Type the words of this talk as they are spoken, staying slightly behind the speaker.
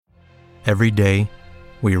Every day,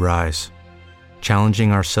 we rise,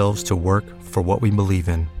 challenging ourselves to work for what we believe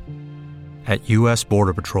in. At U.S.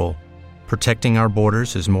 Border Patrol, protecting our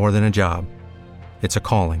borders is more than a job. It's a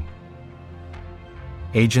calling.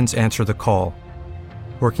 Agents answer the call,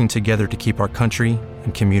 working together to keep our country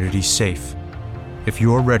and communities safe. If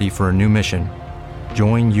you're ready for a new mission,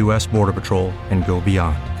 join U.S. Border Patrol and go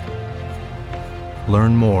beyond.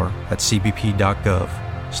 Learn more at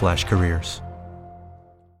cbp.gov/careers.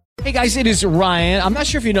 Hey guys, it is Ryan. I'm not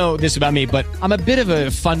sure if you know this about me, but I'm a bit of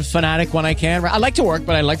a fun fanatic when I can. I like to work,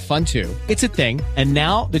 but I like fun too. It's a thing. And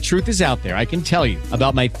now the truth is out there. I can tell you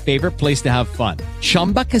about my favorite place to have fun.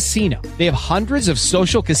 Chumba Casino. They have hundreds of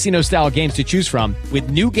social casino style games to choose from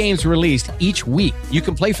with new games released each week. You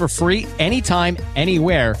can play for free anytime,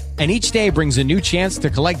 anywhere. And each day brings a new chance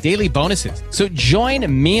to collect daily bonuses. So join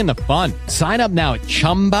me in the fun. Sign up now at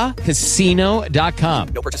ChumbaCasino.com.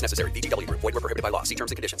 No purchase necessary. VGW Group. Void where prohibited by law. See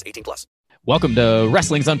terms and conditions. 18+. Welcome to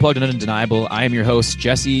Wrestling's Unplugged and Undeniable. I am your host,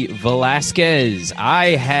 Jesse Velasquez. I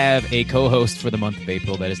have a co-host for the month of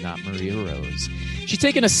April that is not Maria Rose. She's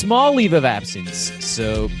taken a small leave of absence,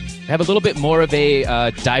 so I have a little bit more of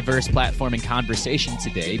a diverse platform and conversation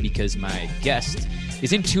today because my guest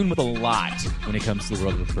is in tune with a lot when it comes to the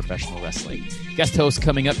world of professional wrestling. Guest host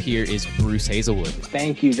coming up here is Bruce Hazelwood.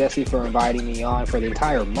 Thank you, Jesse, for inviting me on for the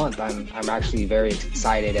entire month. I'm actually very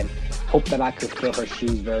excited and hope that I could fill her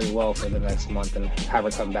shoes very well for the next month and have her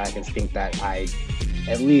come back and think that I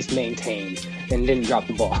at least maintained and didn't drop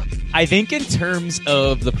the ball. I think in terms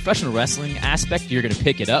of the professional wrestling aspect, you're going to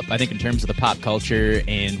pick it up. I think in terms of the pop culture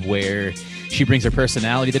and where she brings her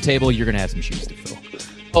personality to the table, you're going to have some shoes to fill.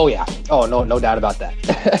 Oh, yeah. Oh, no doubt about that.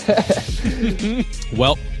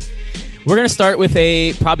 Well, we're going to start with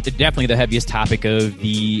definitely the heaviest topic of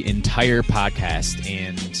the entire podcast.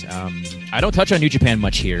 And I don't touch on New Japan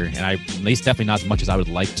much here, and at least definitely not as much as I would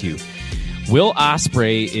like to. Will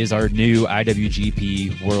Ospreay is our new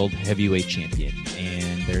IWGP World Heavyweight Champion.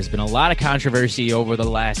 And there's been a lot of controversy over the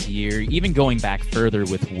last year, even going back further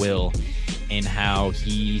with Will, and how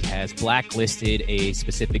he has blacklisted a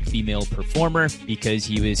specific female performer because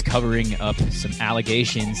he was covering up some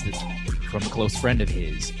allegations from a close friend of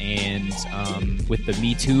his. And with the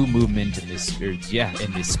Me Too movement and this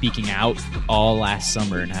speaking out all last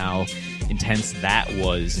summer and how intense that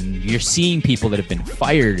was, and you're seeing people that have been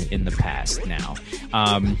fired in the past now.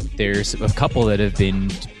 There's a couple that have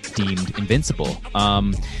been deemed invincible.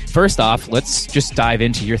 First off, let's just dive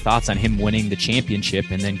into your thoughts on him winning the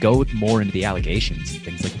championship and then go more into the allegations and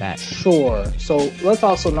things like that. Sure. So let's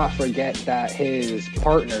also not forget that his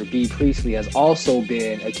partner, Bea Priestley, has also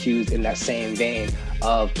been accused in that same vein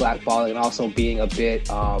of blackballing and also being a bit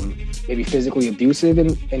maybe physically abusive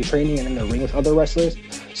in training and in the ring with other wrestlers.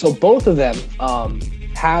 So both of them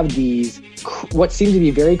have these what seem to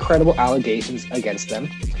be very credible allegations against them.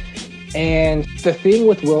 And the thing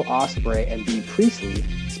with Will Ospreay and Bea Priestley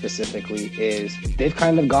specifically is they've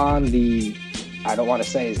kind of gone the, I don't want to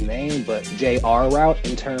say his name, but JR route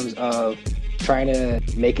in terms of trying to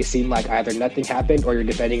make it seem like either nothing happened or you're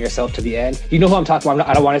defending yourself to the end. You know who I'm talking about.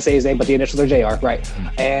 I don't want to say his name, but the initials are JR, right?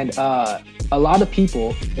 And a lot of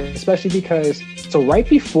people, especially because, so right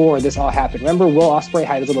before this all happened, remember Will Ospreay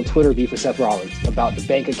had his little Twitter beef with Seth Rollins about the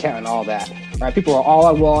bank account and all that. Right, people are all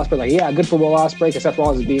on Will Ospreay, like, yeah, good for Will Ospreay, because Seth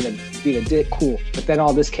Rollins is being a dick, cool. But then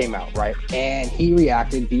all this came out, right? And he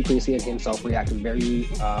reacted, Bea Priestley and himself reacted very,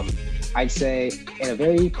 I'd say, in a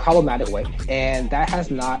very problematic way. And that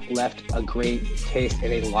has not left a great taste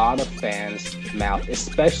in a lot of fans' mouth,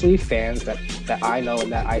 especially fans that I know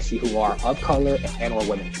and that I see who are of color and or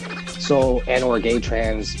women. So, and or gay,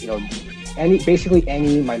 trans, basically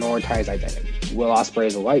any minoritized identity. Will Ospreay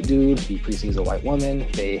is a white dude. Bea Priestley is a white woman.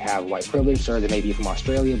 They have white privilege. Sure, they may be from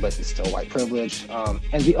Australia, but it's still white privilege.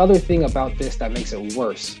 And the other thing about this that makes it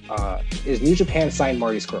worse is New Japan signed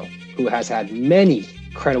Marty Scurll, who has had many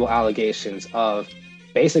credible allegations of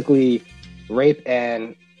basically rape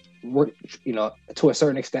and, to a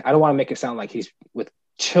certain extent. I don't want to make it sound like he's with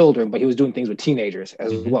children, but he was doing things with teenagers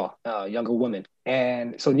as well, younger women.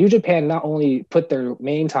 And so New Japan not only put their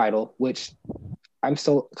main title, which I'm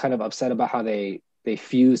still kind of upset about how they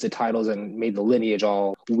fused the titles and made the lineage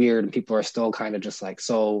all weird, and people are still kind of just like,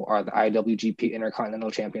 so are the IWGP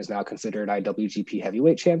Intercontinental Champions now considered IWGP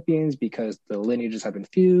Heavyweight Champions because the lineages have been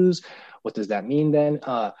fused? What does that mean then?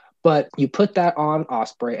 But you put that on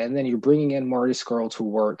Ospreay, and then you're bringing in Marty Scurll to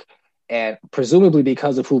work, and presumably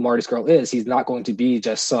because of who Marty Scurll is, he's not going to be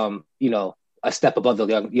just some, a step above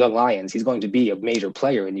the young lions. He's going to be a major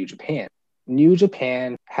player in New Japan. New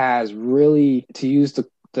Japan has really, to use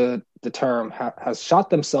the the term, has shot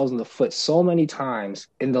themselves in the foot so many times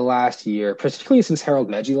in the last year, particularly since Harold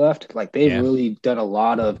Meji left. Like they've really done a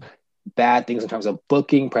lot of bad things in terms of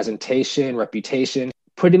booking, presentation, reputation.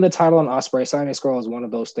 Putting the title on Ospreay signing scroll is one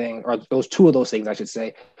of those things, or those two of those things, I should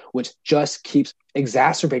say, which just keeps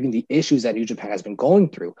exacerbating the issues that New Japan has been going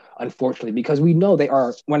through, unfortunately, because we know they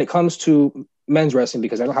are, when it comes to men's wrestling,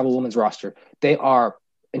 because they don't have a women's roster, they are,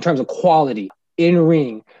 in terms of quality, in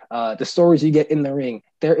ring, the stories you get in the ring,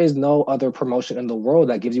 there is no other promotion in the world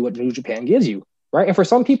that gives you what New Japan gives you, right? And for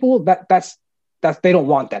some people, that's they don't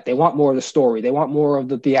want that. They want more of the story. They want more of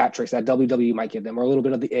the theatrics that WWE might give them, or a little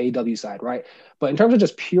bit of the AEW side, right? But in terms of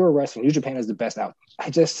just pure wrestling, New Japan is the best out.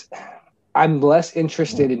 I'm less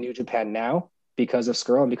interested in New Japan now because of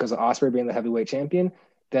Skrull and because of Ospreay being the heavyweight champion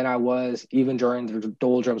than I was even during the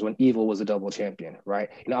doldrums when Evil was a double champion, right?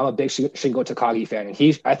 You know, I'm a big Shingo Takagi fan, and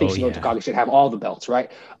I think Shingo Takagi should have all the belts, right?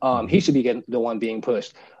 He should be the one being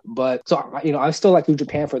pushed. But so, you know, I still like New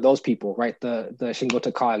Japan for those people, right? The Shingo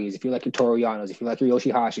Takagis, if you like your Toru Yanos, if you like your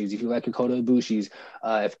Yoshihashis, if you like your Kota Ibushis,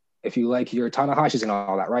 if you like your Tanahashis and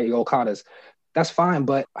all that, right? Your Okadas, that's fine.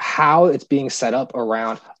 But how it's being set up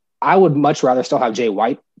around, I would much rather still have Jay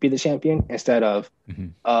White be the champion instead of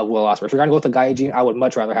Will Ospreay. If you're going to go with the Gaijin, I would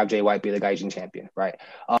much rather have Jay White be the Gaijin champion, right?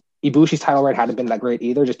 Ibushi's title reign hadn't been that great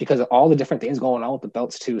either, just because of all the different things going on with the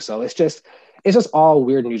belts too. So it's just all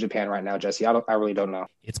weird in New Japan right now, Jesse. I really don't know.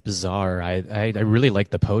 It's bizarre. I really like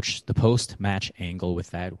the post match angle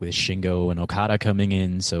with that, with Shingo and Okada coming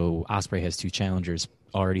in. So Ospreay has two challengers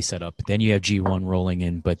already set up. Then you have G1 rolling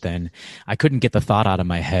in, but then I couldn't get the thought out of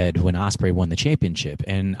my head when Ospreay won the championship.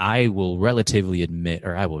 And I will readily admit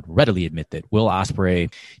that Will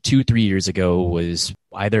Ospreay 2-3 years ago was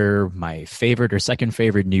either my favorite or second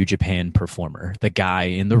favorite New Japan performer. The guy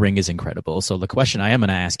in the ring is incredible. So the question I am going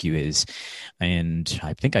to ask you is, and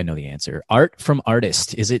I think I know the answer, art from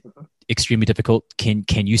artist, is it extremely difficult? Can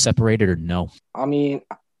you separate it or no? I mean,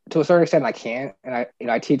 to a certain extent I can. And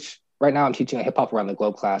I teach, right now I'm teaching a hip hop around the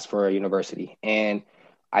globe class for a university. And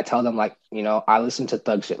I tell them, like, you know, I listen to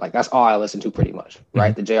thug shit. Like, that's all I listen to pretty much,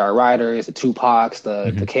 right? The J.R. Riders, the Tupacs,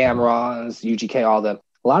 the Cam'rons, UGK, all them.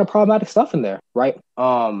 A lot of problematic stuff in there, right?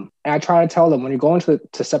 And I try to tell them, when you're going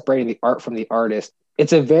to separating the art from the artist,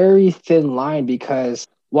 it's a very thin line, because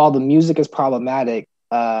while the music is problematic,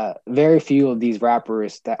 very few of these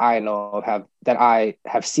rappers that I know of that I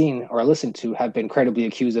have seen or listened to have been credibly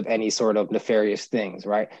accused of any sort of nefarious things,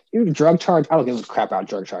 right? Even drug charge, I don't give a crap about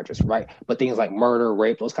drug charges, right? But things like murder,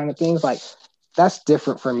 rape, those kind of things, like, that's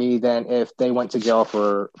different for me than if they went to jail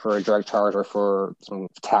for a drug charge or for some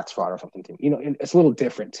tax fraud or something. You know, it's a little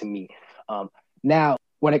different to me. Now,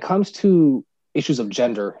 when it comes to issues of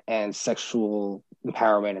gender and sexual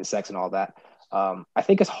empowerment and sex and all that, I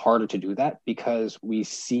think it's harder to do that, because we've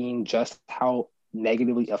seen just how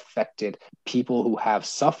negatively affected people who have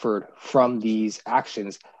suffered from these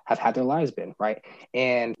actions have had their lives been, right?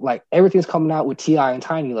 And like, everything's coming out with T.I. and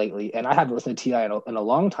Tiny lately, and I haven't listened to T.I. in a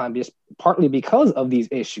long time, just partly because of these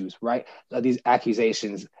issues, right? These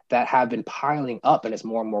accusations that have been piling up, and it's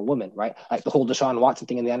more and more women, right? Like the whole Deshaun Watson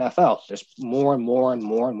thing in the NFL, there's more and more and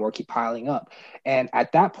more and more keep piling up. And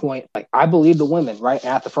at that point, like, I believe the women, right?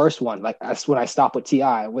 And at the first one, like, that's when I stopped with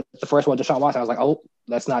T.I. With the first one, Deshaun Watson, I was like, oh,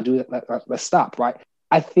 let's not do it. Let's stop, right?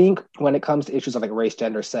 I think when it comes to issues of like race,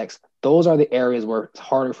 gender, sex, those are the areas where it's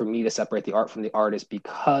harder for me to separate the art from the artist,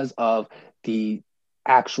 because of the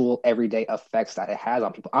actual everyday effects that it has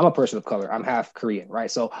on people. I'm a person of color. I'm half Korean,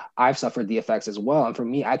 right? So I've suffered the effects as well. And for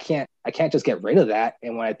me, I can't just get rid of that.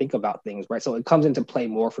 And when I think about things, right? So it comes into play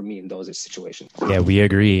more for me in those situations. Yeah, we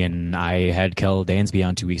agree. And I had Kel Dansby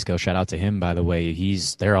on 2 weeks ago. Shout out to him, by the way.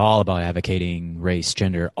 They're all about advocating race,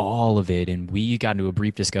 gender, all of it. And we got into a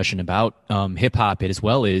brief discussion about hip hop, as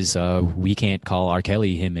well as we can't call R.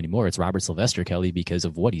 Kelly him anymore. It's Robert Sylvester Kelly, because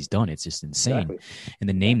of what he's done. It's just insane. Exactly. And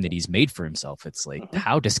the name that he's made for himself. It's like,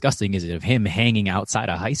 how disgusting is it of him hanging outside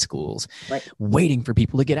of high schools, right, waiting for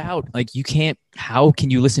people to get out? Like, how can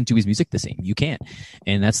you listen to his music the same? You can't.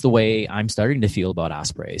 And that's the way I'm starting to feel about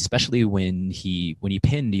Ospreay, especially when he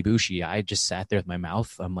pinned Ibushi. I just sat there with my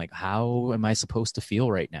mouth. I'm like, how am I supposed to feel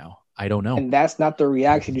right now? I don't know. And that's not the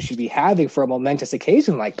reaction you should be having for a momentous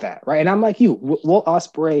occasion like that, right? And I'm like you, Will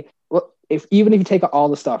Ospreay, even if you take out all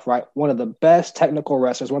the stuff, right, one of the best technical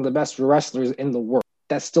wrestlers, one of the best wrestlers in the world,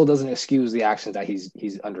 that still doesn't excuse the actions that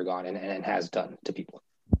he's undergone and has done to people.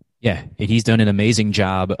 Yeah, he's done an amazing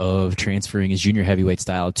job of transferring his junior heavyweight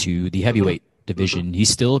style to the heavyweight division. He's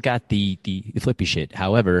still got the flippy shit.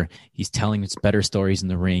 However, he's telling us better stories in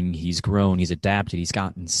the ring. He's grown. He's adapted. He's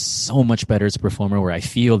gotten so much better as a performer, where I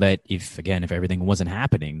feel that if everything wasn't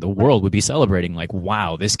happening, the world would be celebrating like,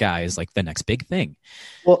 wow, this guy is like the next big thing.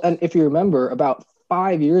 Well, and if you remember, about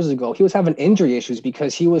 5 years ago, he was having injury issues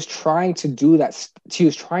because he was trying to do that. He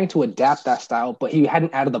was trying to adapt that style, but he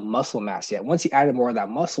hadn't added the muscle mass yet. Once he added more of that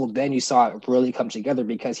muscle, then you saw it really come together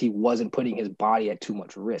because he wasn't putting his body at too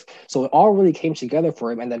much risk. So it all really came together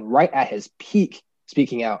for him. And then right at his peak,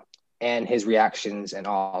 speaking out and his reactions and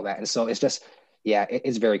all that. And so it's just,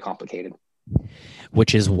 it's very complicated.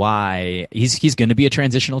 Which is why he's going to be a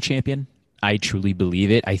transitional champion. I truly believe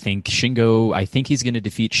it. I think he's going to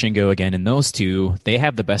defeat Shingo again. And those two,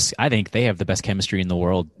 I think they have the best chemistry in the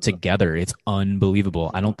world together. It's unbelievable.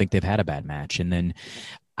 I don't think they've had a bad match. And then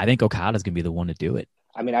I think Okada's going to be the one to do it.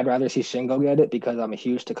 I mean, I'd rather see Shingo get it because I'm a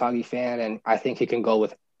huge Takagi fan, and I think he can go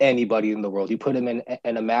with anybody in the world. You put him in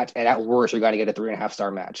a match, and at worst, you're going to get a 3.5-star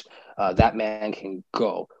match. That man can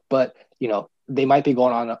go. But, they might be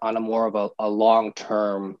going on a more of a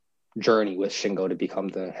long-term journey with Shingo to become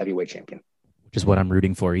the heavyweight champion. Which is what I'm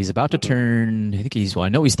rooting for. He's about to turn, I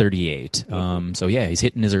know he's 38. So yeah, he's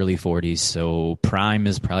hitting his early 40s. So prime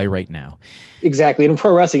is probably right now. Exactly. In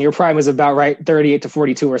pro wrestling, your prime is about right, 38 to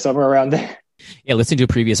 42 or somewhere around there. Yeah, listening to a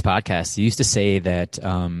previous podcast, they used to say that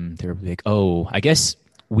they're like, I guess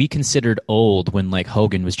we considered old when like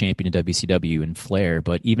Hogan was champion in WCW and Flair,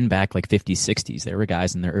 but even back like 50s, 60s, there were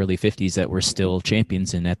guys in their early 50s that were still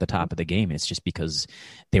champions and at the top of the game. It's just because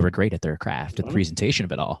they were great at their craft, at the presentation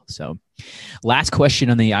of it all. So last question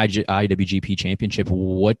on the IWGP Championship.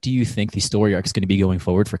 What do you think the story arc is going to be going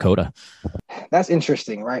forward for Kota? That's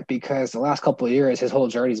interesting, right? Because the last couple of years, his whole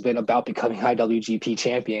journey has been about becoming IWGP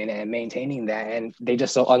champion and maintaining that. And they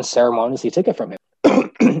just so unceremoniously took it from him.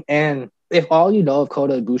 And if all you know of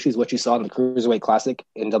Kota Ibushi is what you saw in the Cruiserweight Classic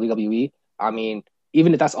in WWE, I mean,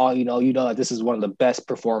 even if that's all you know that this is one of the best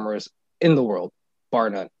performers in the world, bar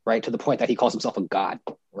none, right? To the point that he calls himself a god,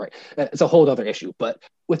 right? It's a whole other issue. But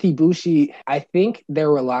with Ibushi, I think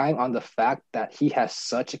they're relying on the fact that he has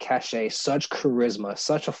such a cachet, such charisma,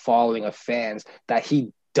 such a following of fans that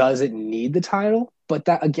he doesn't need the title. But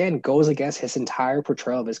that, again, goes against his entire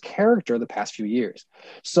portrayal of his character the past few years.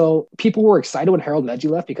 So people were excited when Harold Meiji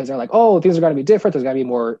left because they're like, oh, things are going to be different. There's going to be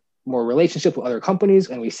more relationship with other companies.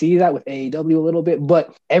 And we see that with AEW a little bit.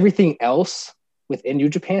 But everything else within New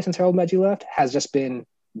Japan since Harold Meiji left has just been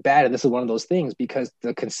bad. And this is one of those things because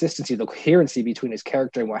the consistency, the coherency between his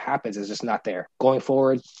character and what happens is just not there. Going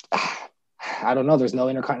forward, I don't know. There's no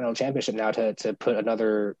Intercontinental Championship now to put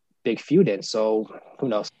another big feud in. So who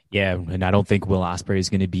knows? Yeah, and I don't think Will Ospreay is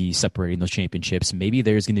going to be separating those championships. Maybe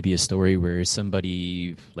there's going to be a story where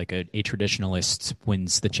somebody like a traditionalist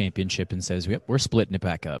wins the championship and says, yep, we're splitting it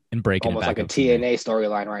back up and breaking almost it back like up. A TNA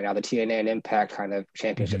storyline right now, the TNA and Impact kind of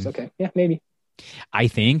championships. Okay, yeah, maybe. I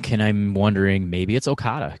think, and I'm wondering, maybe it's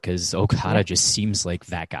Okada because Okada just seems like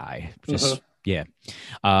that guy. Yeah.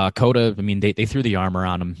 Kota, I mean, they threw the armor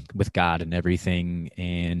on him with God and everything,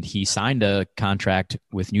 and he signed a contract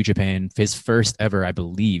with New Japan, his first ever, I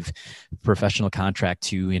believe, professional contract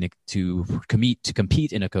to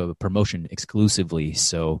compete in a promotion exclusively.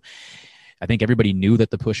 So I think everybody knew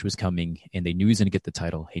that the push was coming, and they knew he was going to get the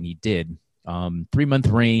title, and he did. 3-month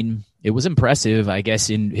reign. It was impressive. I guess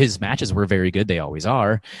in his matches were very good. They always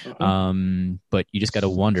are. But you just got to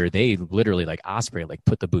wonder, they literally like Ospreay, like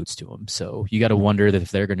put the boots to him. So you got to wonder that if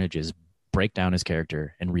they're going to just break down his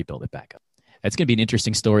character and rebuild it back up. That's going to be an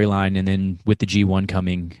interesting storyline. And then with the G1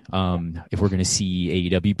 coming, if we're going to see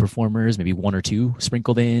AEW performers, maybe 1 or 2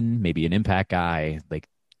 sprinkled in, maybe an Impact guy, like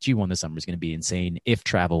G1 this summer is going to be insane if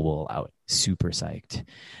travel will allow it. Super psyched.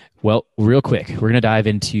 Well, real quick, we're going to dive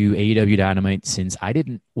into AEW Dynamite since I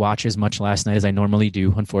didn't watch as much last night as I normally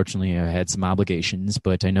do. Unfortunately, I had some obligations,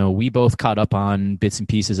 but I know we both caught up on bits and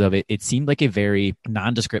pieces of it. It seemed like a very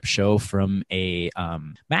nondescript show from a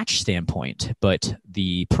match standpoint, but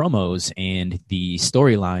the promos and the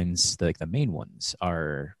storylines, like the main ones,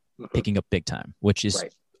 are picking up big time, which is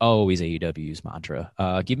always AEW's mantra.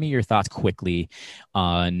 Give me your thoughts quickly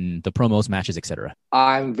on the promos, matches, etc.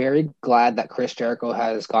 I'm very glad that Chris Jericho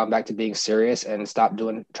has gone back to being serious and stopped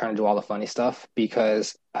trying to do all the funny stuff,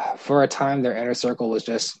 because for a time their inner circle was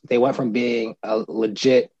just, they went from being a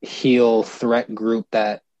legit heel threat group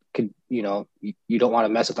that could, you don't want to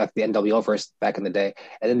mess with, like the NWO first back in the day,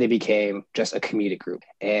 and then they became just a comedic group.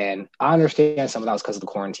 And I understand some of that was because of the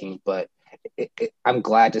quarantine, but I'm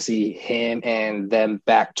glad to see him and them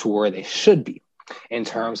back to where they should be in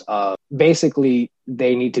terms of, basically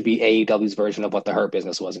they need to be AEW's version of what the Hurt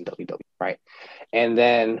Business was in WWE, right? And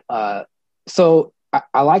then so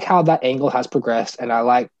I like how that angle has progressed, and I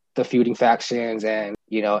like the feuding factions, and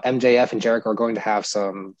MJF and Jericho are going to have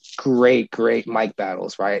some great mic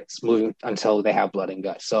battles, right? It's moving until they have blood and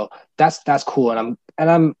guts. So that's cool, and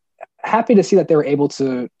I'm happy to see that they were able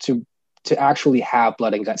to actually have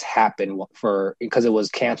blood and guts happen because it was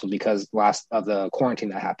canceled because of the quarantine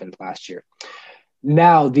that happened last year.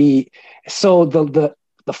 Now the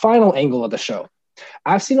final angle of the show,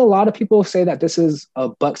 I've seen a lot of people say that this is a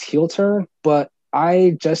Bucks heel turn, but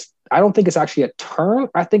I don't think it's actually a turn.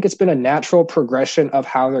 I think it's been a natural progression of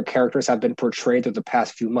how their characters have been portrayed through the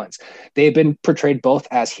past few months. They've been portrayed both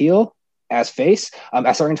as heel, as face,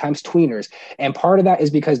 at certain times tweeners. And part of that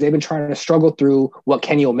is because they've been trying to struggle through what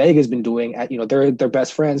Kenny Omega has been doing they're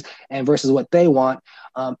best friends and versus what they want.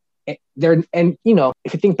 If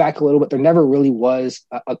you think back a little bit, there never really was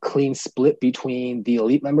a clean split between the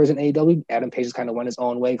elite members in AEW. Adam Page just kind of went his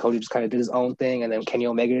own way. Cody just kind of did his own thing. And then Kenny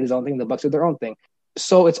Omega did his own thing. The Bucks did their own thing.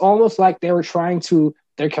 So it's almost like their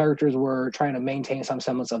characters were trying to maintain some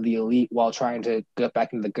semblance of the elite while trying to get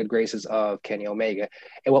back into the good graces of Kenny Omega.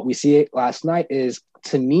 And what we see last night is,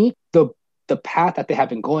 to me, the path that they have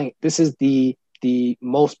been going, this is the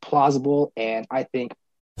most plausible, and I think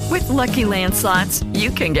with Lucky Land Slots,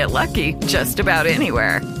 you can get lucky just about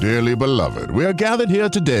anywhere. Dearly beloved, we are gathered here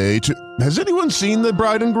today to... Has anyone seen the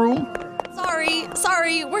bride and groom?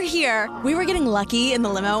 Sorry, we're here. We were getting lucky in the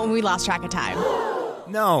limo and we lost track of time.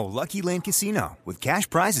 No, Lucky Land Casino, with cash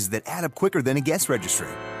prizes that add up quicker than a guest registry.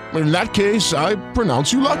 In that case, I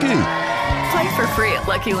pronounce you lucky. Play for free at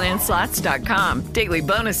LuckyLandSlots.com. Daily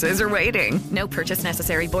bonuses are waiting. No purchase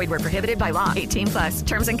necessary. Void where prohibited by law. 18+.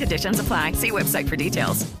 Terms and conditions apply. See website for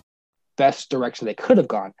details. Best direction they could have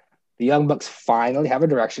gone. The Young Bucks finally have a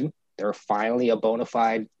direction. They're finally a bona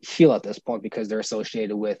fide heel at this point because they're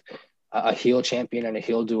associated with a heel champion and a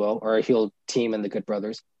heel duo, or a heel team in the Good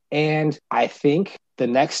Brothers. And I think the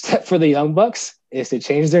next step for the Young Bucks is to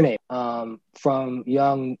change their name from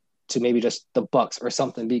Young to maybe just the Bucks or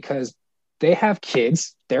something, because they have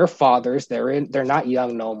kids, they're fathers, they're not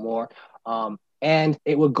young no more. And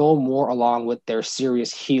it would go more along with their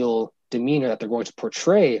serious heel demeanor that they're going to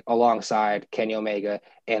portray alongside Kenny Omega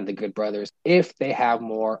and the Good Brothers if they have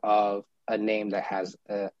more of a name that has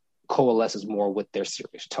coalesces more with their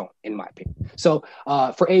serious tone, in my opinion. So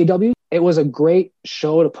for AEW, it was a great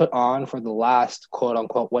show to put on for the last quote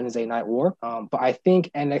unquote Wednesday Night War. But I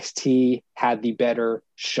think NXT had the better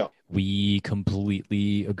show. We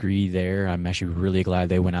completely agree there. I'm actually really glad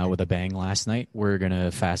they went out with a bang last night. We're going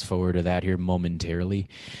to fast forward to that here momentarily.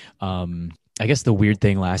 I guess the weird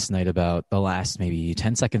thing last night about the last maybe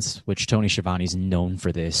 10 seconds, which Tony Schiavone's known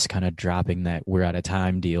for this, kind of dropping that we're out of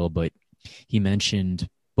time deal, but he mentioned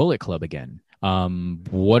Bullet Club again.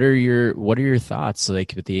 What are your thoughts,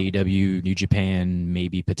 like, with the AEW, New Japan,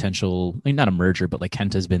 maybe potential, I mean, not a merger, but like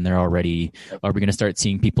Kenta's been there already. Are we going to start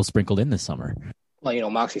seeing people sprinkled in this summer?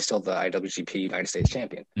 Well, Moxie's still the IWGP United States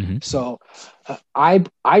champion. Mm-hmm. So I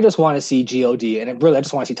just want to see GOD, and really I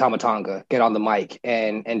just want to see Tama Tonga get on the mic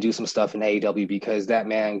and do some stuff in AEW, because that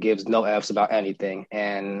man gives no Fs about anything.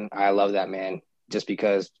 And I love that man just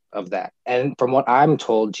because of that. And from what I'm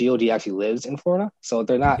told, GOD actually lives in Florida, so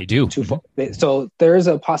they're not too far. So there's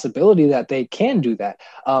a possibility that they can do that.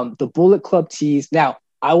 The Bullet Club tease. Now,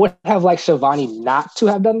 I would have liked Schiavone not to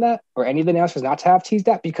have done that, or any of the announcers not to have teased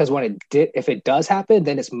that, because if it does happen,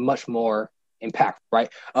 then it's much more impactful, right?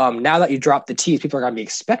 Now that you drop the tease, people are going to be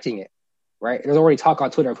expecting it, right? There's already talk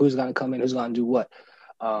on Twitter of who's going to come in, who's going to do what.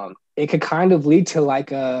 It could kind of lead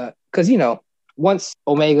to because once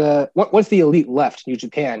the Elite left New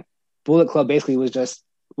Japan, Bullet Club basically was just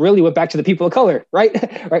really went back to the people of color, right?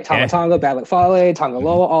 Right? Tama Tonga, Bad Luck Fale, Tonga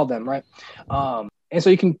Loa, all of them, right? And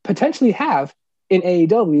so you can potentially have in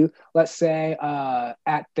AEW, let's say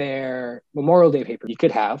at their Memorial Day paper, you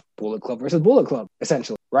could have Bullet Club versus Bullet Club,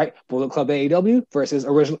 essentially, right? Bullet Club AEW versus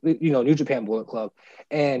original, New Japan Bullet Club.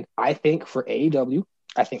 And I think for AEW,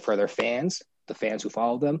 I think for their fans, the fans who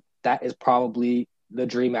follow them, that is probably the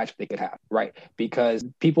dream match they could have, right? Because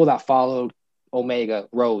people that followed Omega,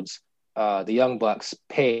 Rhodes, the Young Bucks,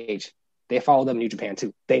 Page, they follow them in New Japan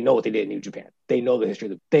too. They know what they did in New Japan. They know the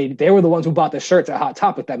history. They were the ones who bought the shirts at Hot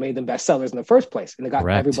Topic that made them best sellers in the first place, and they got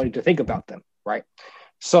everybody to think about them, right?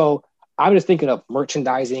 So I'm just thinking of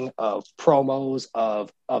merchandising, of promos,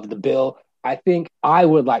 of the bill. I think I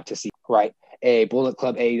would like to see, right, a Bullet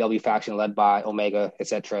Club AEW faction led by Omega,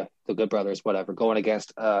 etc., the Good Brothers, whatever, going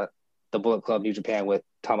against the Bullet Club New Japan with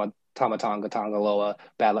Tama Tonga, Tonga Loa,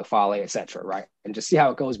 Bad Luck Fale, etc., right? And just see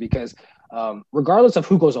how it goes, because regardless of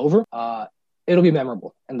who goes over, it'll be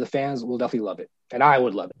memorable, and the fans will definitely love it, and I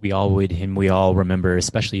would love it. We all would, and we all remember,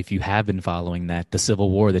 especially if you have been following that, the Civil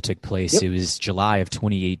War that took place. Yep. It was July of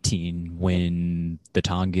 2018 when the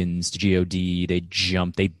Tongans, GOD,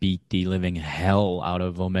 they beat the living hell out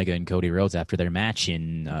of Omega and Cody Rhodes after their match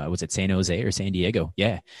in, was it San Jose or San Diego?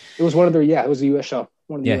 Yeah. It was it was a U.S. show.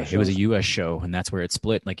 It was a U.S. show, and that's where it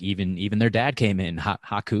split. Like even their dad came in.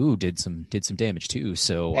 Haku did some damage too.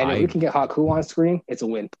 So and if we can get Haku on screen, it's a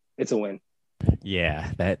win. It's a win.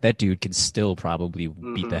 Yeah, that dude can still probably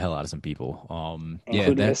beat the hell out of some people.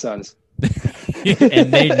 Including his sons.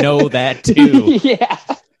 And they know that too. Yeah.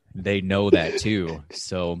 They know that too.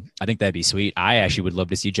 So I think that'd be sweet. I actually would love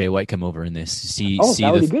to see Jay White come over in this.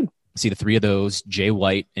 That would be good. See the three of those, Jay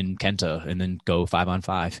White and Kenta, and then go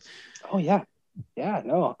 5-on-5. Oh yeah. Yeah,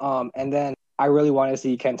 no. And then I really want to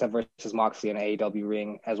see Kenta versus Moxley in an AEW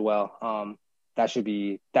ring as well. That should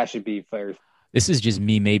be very. This is just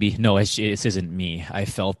me, maybe. No, this isn't me. I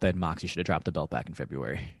felt that Moxley should have dropped the belt back in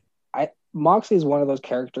February. Moxley is one of those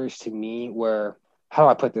characters to me where, how do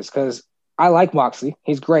I put this? Because I like Moxley.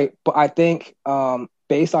 He's great. But I think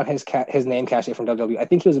based on his name cash from WWE, I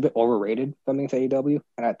think he was a bit overrated coming to AEW.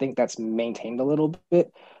 And I think that's maintained a little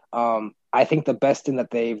bit. I think the best thing that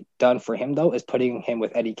they've done for him, though, is putting him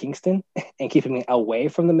with Eddie Kingston and keeping him away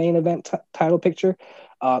from the main event title picture,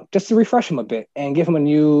 just to refresh him a bit and give him a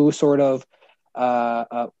new sort of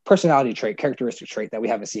personality trait, characteristic trait that we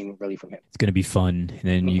haven't seen really from him. It's going to be fun. And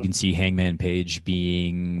then you can see Hangman Page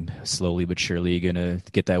being slowly but surely going to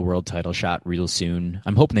get that world title shot real soon.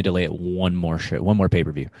 I'm hoping they delay it one more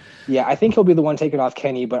pay-per-view. Yeah, I think he'll be the one taking off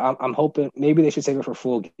Kenny, but I'm hoping maybe they should save it for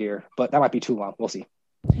Full Gear, but that might be too long. We'll see.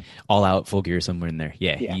 All Out, Full Gear, somewhere in there.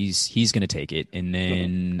 Yeah. He's going to take it. And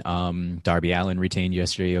then Darby Allin retained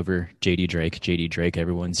yesterday over JD Drake.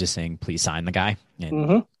 Everyone's just saying, please sign the guy.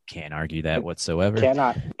 And can't argue that whatsoever.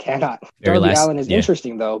 Cannot. Darby Allin is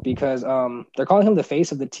interesting though, because they're calling him the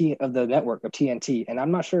face of the network of TNT, and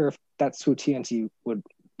I'm not sure if that's who TNT would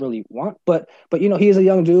really want, but he's a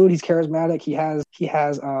young dude. He's charismatic.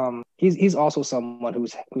 He's also someone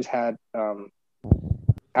who's had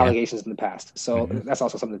allegations in the past, so that's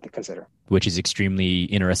also something to consider. Which is extremely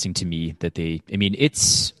interesting to me that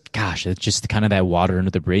it's just kind of that water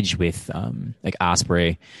under the bridge with like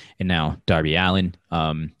Ospreay and now Darby Allin.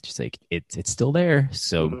 Just like it's still there.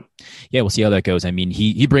 So yeah, we'll see how that goes. I mean,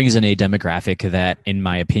 he brings in a demographic that, in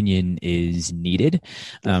my opinion, is needed.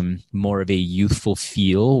 More of a youthful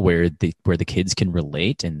feel where the kids can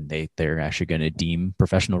relate and they're actually going to deem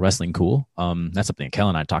professional wrestling cool. That's something that Kel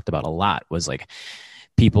and I talked about a lot, was like,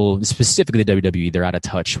 people, specifically the WWE, they're out of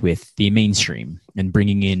touch with the mainstream and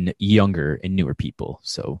bringing in younger and newer people.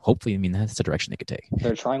 So hopefully, that's the direction they could take.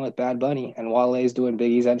 They're trying with Bad Bunny, and Wale's doing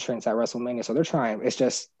Big E's entrance at WrestleMania. So they're trying. It's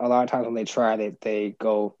just a lot of times when they try, they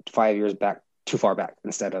go 5 years back, too far back,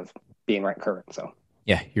 instead of being right current. So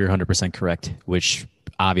yeah, you're 100% correct, which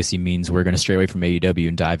obviously means we're going to stray away from AEW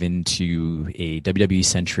and dive into a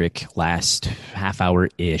WWE-centric last half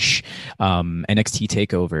hour-ish NXT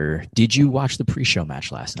TakeOver. Did you watch the pre-show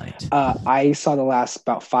match last night? I saw the last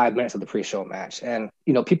about 5 minutes of the pre-show match, and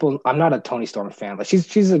I'm not a Toni Storm fan. Like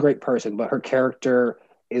she's a great person, but her character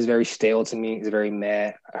is very stale to me. It's very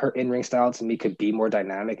meh. Her in-ring style to me could be more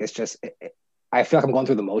dynamic. It's just I feel like I'm going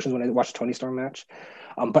through the motions when I watch a Toni Storm match.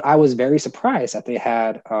 But I was very surprised that they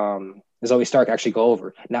had Zoe Stark actually go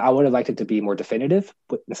over. Now, I would have liked it to be more definitive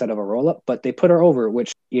instead of a roll-up, but they put her over,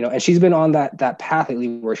 which, and she's been on that path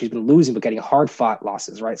lately where she's been losing but getting hard-fought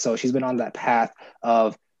losses, right? So she's been on that path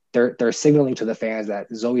of they're signaling to the fans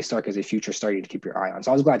that Zoe Stark is a future star to keep your eye on.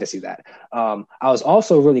 So I was glad to see that. I was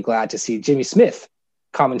also really glad to see Jimmy Smith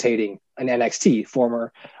commentating in NXT,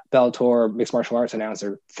 former Bellator mixed martial arts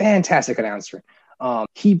announcer, fantastic announcer.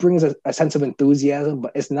 He brings a sense of enthusiasm,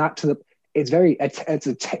 but it's not it's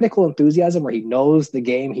a technical enthusiasm where he knows the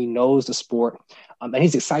game, he knows the sport, and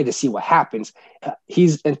he's excited to see what happens.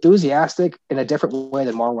 He's enthusiastic in a different way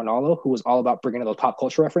than Mauro Ranallo, who was all about bringing in those pop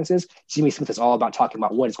culture references. Jimmy Smith is all about talking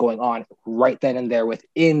about what is going on right then and there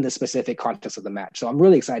within the specific context of the match. So I'm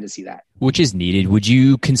really excited to see that. Which is needed. Would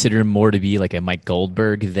you consider him more to be like a Mike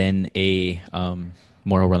Goldberg than a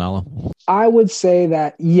Mauro Ranallo? I would say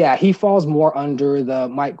that, yeah, he falls more under the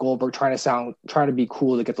Mike Goldberg trying to be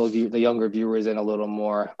cool to get the younger viewers in a little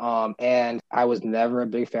more. And I was never a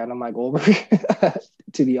big fan of Mike Goldberg,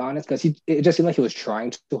 to be honest, because it just seemed like he was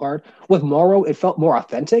trying too hard. With Mauro, it felt more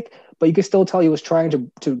authentic, but you could still tell he was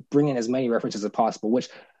trying to bring in as many references as possible, which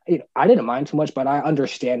I didn't mind too much, but I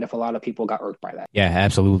understand if a lot of people got irked by that. Yeah,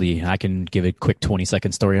 absolutely. I can give a quick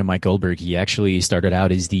 20-second story on Mike Goldberg. He actually started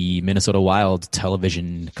out as the Minnesota Wild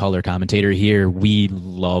television color commentator here. We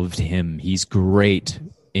loved him. He's great.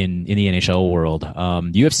 in the NHL world.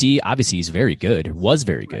 UFC obviously is very good, was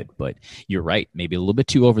very good, but you're right, maybe a little bit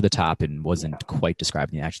too over the top and wasn't quite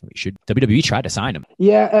describing the action we should. WWE tried to sign him.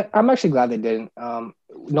 Yeah, I'm actually glad they didn't.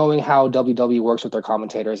 Knowing how WWE works with their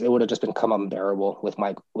commentators, it would have just become unbearable with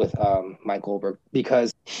Mike Goldberg,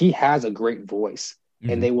 because he has a great voice.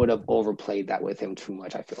 And they would have overplayed that with him too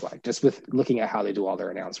much, I feel like, just with looking at how they do all their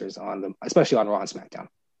announcers on them, especially on Raw and SmackDown.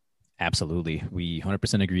 Absolutely. We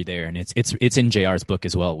 100% agree there. And it's in JR's book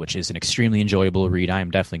as well, which is an extremely enjoyable read. I am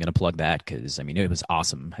definitely going to plug that because, I mean, it was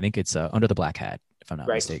awesome. I think it's Under the Black Hat, if I'm not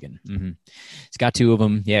mistaken. It's got 2 of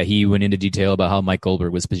them. Yeah, he went into detail about how Mike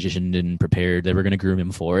Goldberg was positioned and prepared. They were going to groom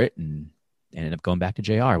him for it and ended up going back to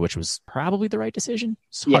JR, which was probably the right decision.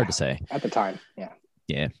 It's hard to say. At the time, yeah.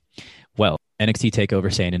 Yeah. Well, NXT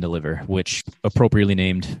TakeOver Stand and Deliver, which appropriately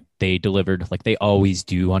named, they delivered like they always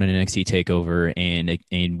do on an NXT TakeOver,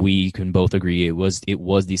 and we can both agree it was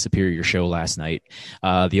the superior show last night.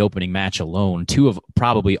 The opening match alone, 2 of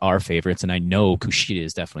probably our favorites, and I know Kushida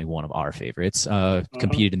is definitely one of our favorites.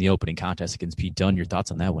 Competed in the opening contest against Pete Dunne. Your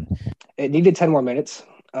thoughts on that one? It needed 10 more minutes.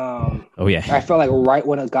 Oh yeah, I felt like right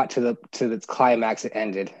when it got to the climax, it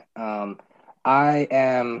ended.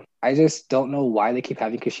 I just don't know why they keep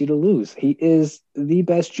having Kushida lose. He is the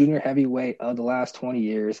best junior heavyweight of the last 20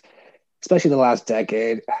 years, especially the last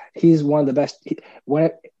decade. He's one of the best.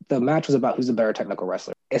 When the match was about who's the better technical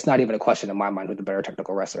wrestler, it's not even a question in my mind who the better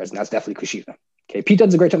technical wrestler is, and that's definitely Kushida. Okay, Pete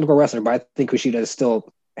Dunne's a great technical wrestler, but I think Kushida is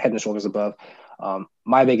still head and shoulders above.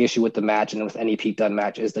 My big issue with the match and with any Pete Dunne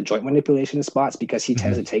match is the joint manipulation in spots, because he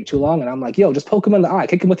tends to take too long. And I'm like, yo, just poke him in the eye,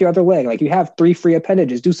 kick him with your other leg. Like, you have 3 free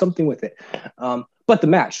appendages, do something with it. But the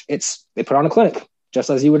match, they put on a clinic, just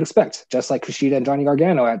as you would expect, just like Kushida and Johnny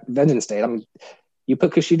Gargano at Vengeance Day. I mean, you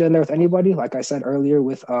put Kushida in there with anybody, like I said earlier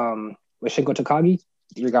with Shingo Takagi,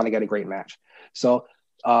 you're going to get a great match. So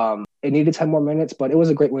it needed 10 more minutes, but it was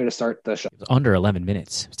a great way to start the show. It was under 11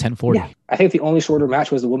 minutes. It was 10:40. Yeah, I think the only shorter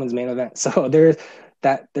match was the women's main event. So there's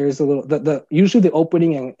a little usually the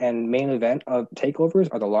opening and main event of takeovers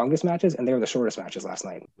are the longest matches, and they were the shortest matches last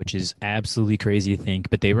night, which is absolutely crazy to think.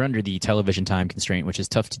 But they were under the television time constraint, which is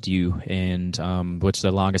tough to do, and which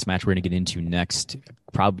the longest match we're going to get into next.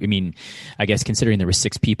 Probably, I mean, I guess considering there were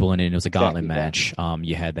 6 people in it and it was a gauntlet match,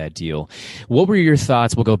 you had that deal. What were your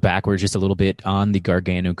thoughts? We'll go backwards just a little bit on the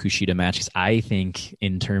Gargano Kushida match, because I think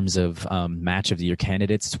in terms of match of the year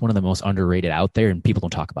candidates, it's one of the most underrated out there, and people don't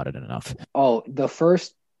talk about it enough. Oh, the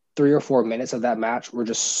first 3 or 4 minutes of that match were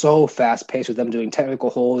just so fast paced, with them doing technical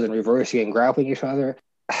holds and reversing and grappling each other.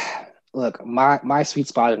 Look, my sweet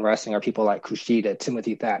spot in wrestling are people like Kushida,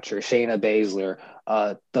 Timothy Thatcher, Shayna Baszler,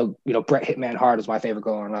 Bret Hitman Hart is my favorite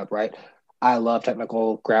growing up, right? I love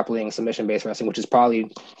technical grappling, submission-based wrestling, which is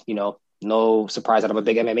probably, no surprise that I'm a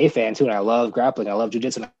big MMA fan too, and I love grappling, I love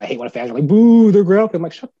jiu-jitsu, and I hate when fans are like, boo, they're grappling. I'm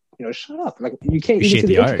like, shut up. Like, you can't even see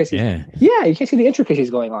the intricacies. Yeah, you can't see the intricacies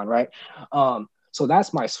going on, right? So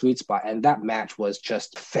that's my sweet spot. And that match was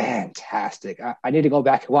just fantastic. I need to go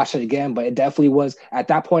back and watch it again, but it definitely was at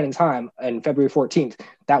that point in time, on February 14th,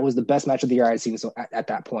 that was the best match of the year I had seen at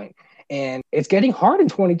that point. And it's getting hard in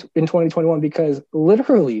 2021 because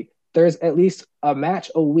literally there's at least a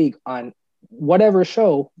match a week on whatever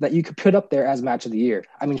show that you could put up there as match of the year.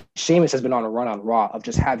 I mean, Sheamus has been on a run on Raw of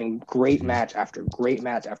just having great match after great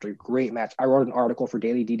match after great match. I wrote an article for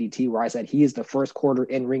Daily DDT where I said he is the first quarter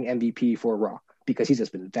in-ring MVP for Raw, because he's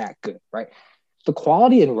just been that good, right? The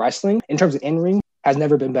quality in wrestling, in terms of in-ring, has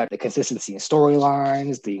never been better. The consistency in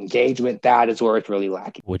storylines, the engagement, that is where it's really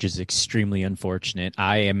lacking. Which is extremely unfortunate.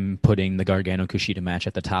 I am putting the Gargano-Kushida match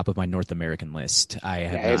at the top of my North American list.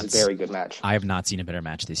 It's a very good match. I have not seen a better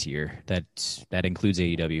match this year. That includes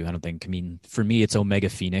AEW. I don't think. I mean, for me, it's Omega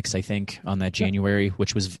Phoenix, I think, on that January,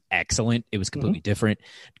 which was excellent. It was completely different.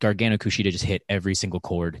 Gargano-Kushida just hit every single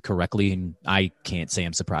chord correctly, and I can't say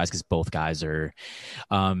I'm surprised because both guys are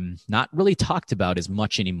not really talked about as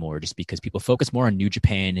much anymore, just because people focus more on New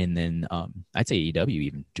Japan and then I'd say AEW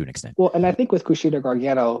even to an extent. Well, and I think with Kushida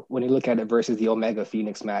Gargano, when you look at it versus the Omega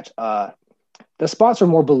Phoenix match, the spots are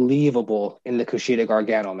more believable in the Kushida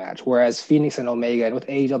Gargano match, whereas Phoenix and Omega and with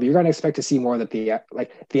AEW, you're going to expect to see more of the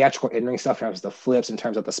theatrical in-ring stuff in terms of the flips, in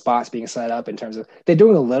terms of the spots being set up, in terms of they're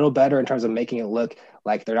doing a little better in terms of making it look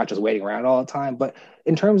like they're not just waiting around all the time. But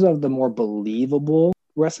in terms of the more believable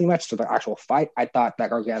wrestling match to the actual fight, I thought that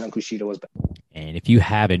Gargano and Kushida was better. And if you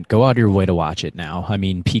haven't, go out of your way to watch it now. I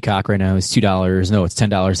mean, Peacock right now is $2. No, it's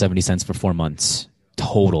 $10.70 for 4 months.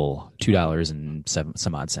 total $2 and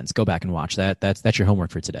some odd cents. Go back and watch that. That's your homework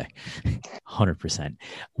for today. 100%.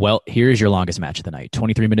 Well, here's your longest match of the night.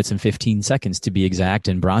 23 minutes and 15 seconds to be exact.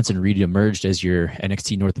 And Bronson Reed emerged as your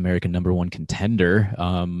NXT North American #1 contender.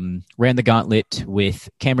 Ran the gauntlet with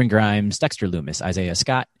Cameron Grimes, Dexter Lumis, Isaiah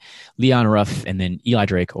Scott, Leon Ruff, and then Eli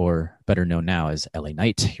Drake, or better known now as LA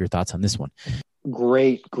Knight. Your thoughts on this one?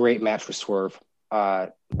 Great match for Swerve.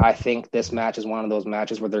 I think this match is one of those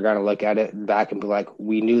matches where they're going to look at it back and be like,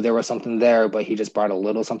 we knew there was something there, but he just brought a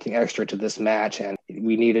little something extra to this match, and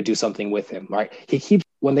we need to do something with him, right?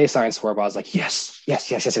 When they signed Swerve, I was like, yes,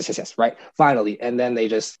 right? Finally. And then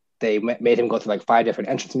they made him go through like 5 different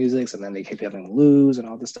entrance musics, and then they kept having him lose and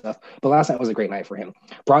all this stuff. But last night was a great night for him.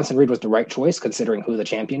 Bronson Reed was the right choice considering who the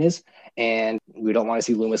champion is, and we don't want to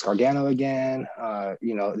see Lumis Gargano again.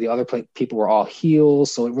 The other people were all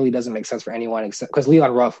heels, so it really doesn't make sense for anyone except because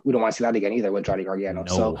Leon Ruff, we don't want to see that again either with Johnny Gargano.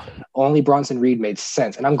 No. So only Bronson Reed made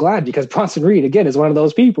sense, and I'm glad because Bronson Reed again is one of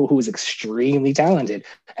those people who is extremely talented.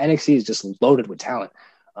 NXT is just loaded with talent.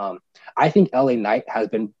 I think LA Knight has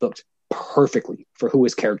been booked perfectly for who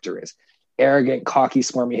his character is. Arrogant, cocky,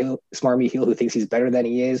 smarmy heel who thinks he's better than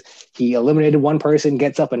he is. He eliminated one person,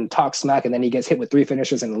 gets up and talks smack, and then he gets hit with 3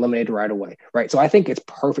 finishers and eliminated right away, right? So I think it's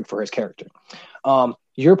perfect for his character.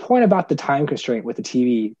 Your point about the time constraint with the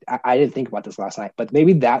TV, I didn't think about this last night, but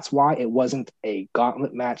maybe that's why it wasn't a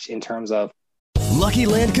gauntlet match in terms of Lucky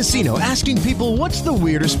Land Casino, asking people, what's the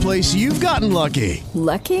weirdest place you've gotten lucky?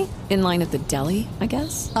 Lucky? In line at the deli, I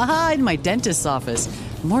guess? Aha, in my dentist's office.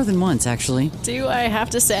 More than once, actually. Do I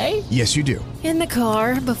have to say? Yes, you do. In the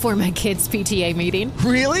car before my kids' PTA meeting.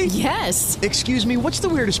 Really? Yes. Excuse me, what's the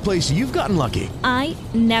weirdest place you've gotten lucky? I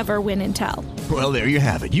never win and tell. Well, there you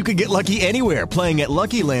have it. You can get lucky anywhere, playing at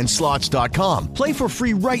LuckyLandSlots.com. Play for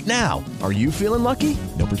free right now. Are you feeling lucky?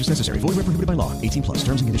 No purchase necessary. Void where prohibited by law. 18+.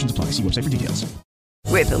 Terms and conditions apply. See website for details.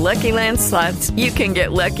 With the Lucky Land Slots, you can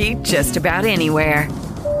get lucky just about anywhere.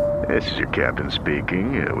 This is your captain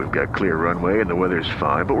speaking. We've got clear runway and the weather's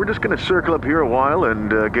fine, but we're just going to circle up here a while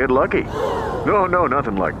and get lucky. No,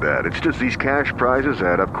 nothing like that. It's just these cash prizes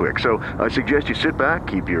add up quick. So I suggest you sit back,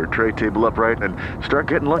 keep your tray table upright, and start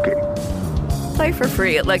getting lucky. Play for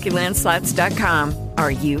free at LuckyLandSlots.com.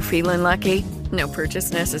 Are you feeling lucky? No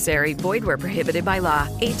purchase necessary. Void where prohibited by law.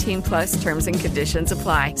 18+ terms and conditions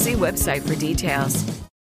apply. See website for details.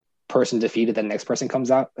 Person defeated, the next person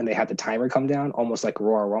comes out and they had the timer come down, almost like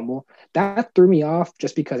Royal Rumble. That threw me off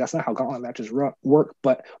just because that's not how gauntlet matches work.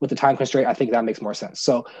 But with the time constraint, I think that makes more sense.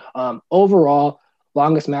 So overall,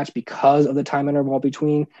 longest match because of the time interval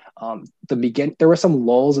between there were some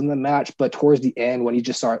lulls in the match, but towards the end when you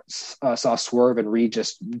just saw Swerve and Reed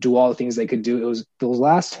just do all the things they could do, it was those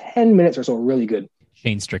last 10 minutes or so really good.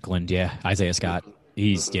 Shane Strickland, yeah. Isaiah Scott,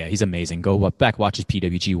 he's amazing. Go back, watch his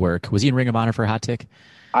PWG work. Was he in Ring of Honor for a hot tick?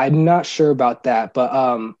 I'm not sure about that, but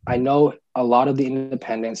I know a lot of the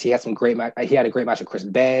independents. He had some great match. He had a great match with Chris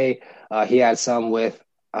Bay. He had some with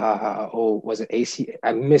was it AC?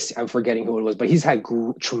 I'm forgetting who it was, but he's had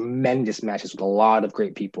tremendous matches with a lot of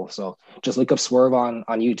great people. So just look up Swerve on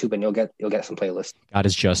YouTube and you'll get some playlists. God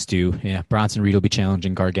is just due. Yeah, Bronson Reed will be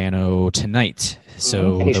challenging Gargano tonight.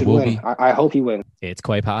 So he should win. I hope he wins. It's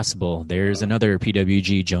quite possible. There's another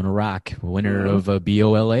PWG, Jonah Rock, winner of a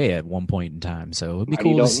BOLA at one point in time. So it'd be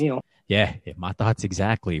cool. Yeah, my thoughts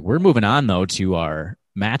exactly. We're moving on though to our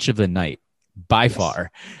match of the night. By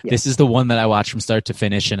far, this is the one that I watched from start to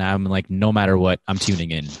finish, and I'm like, no matter what, I'm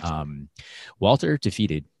tuning in. Walter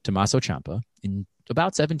defeated Tommaso Ciampa in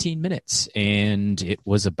about 17 minutes, and it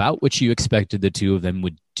was about what you expected the two of them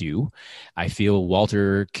would do. I feel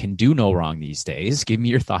Walter can do no wrong these days. Give me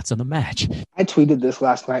your thoughts on the match. I tweeted this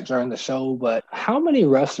last night during the show, but how many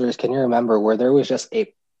wrestlers can you remember where there was just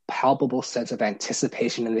a palpable sense of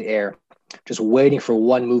anticipation in the air, just waiting for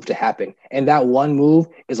one move to happen? And that one move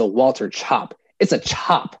is a Walter chop. It's a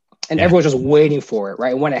chop. And everyone's just waiting for it,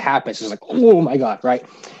 right? And when it happens, it's like, oh my God, right?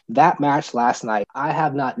 That match last night, I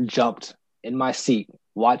have not jumped in my seat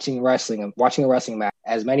watching a wrestling match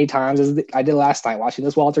as many times as I did last night, watching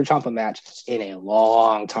this Walter Ciampa match in a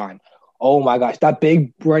long time. Oh my gosh, that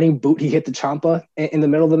big running boot he hit the Ciampa in the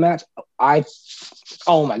middle of the match.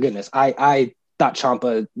 Oh my goodness. I thought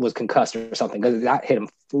Ciampa was concussed or something because that hit him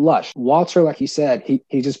flush. Walter, like you said,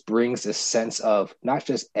 he just brings this sense of not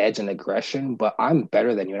just edge and aggression, but I'm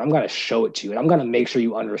better than you, and I'm going to show it to you, and I'm going to make sure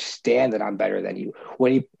you understand that I'm better than you.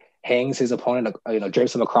 When he hangs his opponent,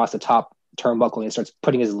 drapes him across the top turnbuckle and he starts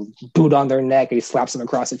putting his boot on their neck and he slaps them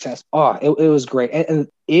across the chest. Oh, it was great. And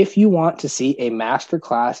if you want to see a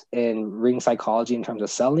masterclass in ring psychology in terms of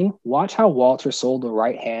selling, watch how Walter sold the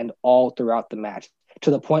right hand all throughout the match, to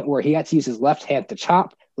the point where he had to use his left hand to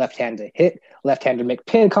chop, left-handed hit, left-handed make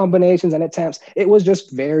pin combinations and attempts. It was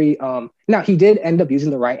just very now he did end up using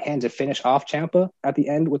the right hand to finish off Ciampa at the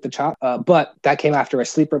end with the chop, but that came after a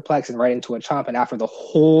sleeper plex and right into a chomp, and after the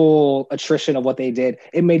whole attrition of what they did,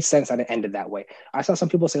 it made sense that it ended that way. I saw some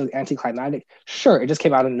people say it was anticlimactic. Sure, it just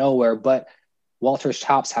came out of nowhere, but Walter's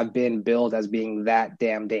chops have been billed as being that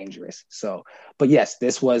damn dangerous. So, but yes,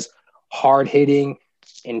 this was hard-hitting,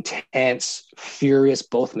 intense, furious.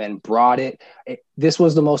 Both men brought it. This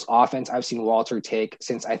was the most offense I've seen Walter take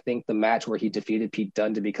since I think the match where he defeated Pete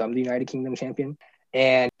Dunne to become the United Kingdom champion.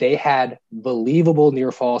 And they had believable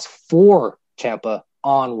near falls for Ciampa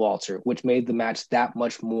on Walter, which made the match that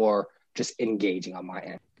much more just engaging on my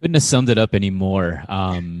end. Couldn't have summed it up anymore.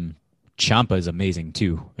 Ciampa is amazing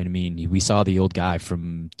too. I mean, we saw the old guy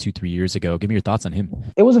from 2-3 years ago. Give me your thoughts on him.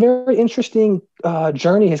 It was a very interesting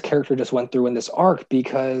journey his character just went through in this arc,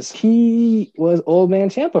 because he was old man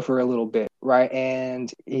Ciampa for a little bit, right?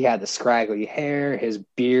 And he had the scraggly hair. His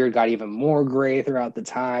beard got even more gray throughout the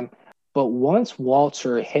time. But once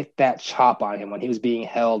Walter hit that chop on him when he was being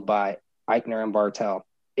held by Eichner and Bartel,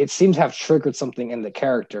 it seemed to have triggered something in the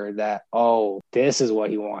character that, oh, this is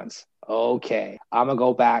what he wants. Okay, I'm going to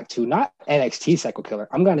go back to not NXT Psycho Killer.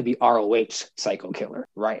 I'm going to be ROH Psycho Killer,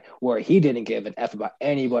 right? Where he didn't give an F about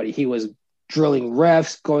anybody. He was drilling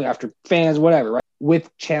refs, going after fans, whatever, right? With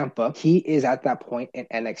Ciampa, he is at that point in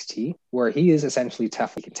NXT where he is essentially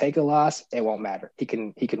tough. He can take a loss, it won't matter. He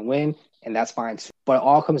can win, and that's fine too. But it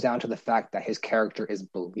all comes down to the fact that his character is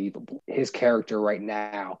believable. His character right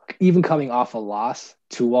now, even coming off a loss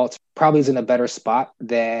to Walter, probably is in a better spot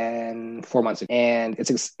than 4 months ago. And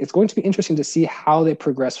it's going to be interesting to see how they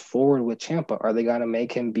progress forward with Ciampa. Are they going to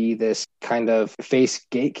make him be this kind of face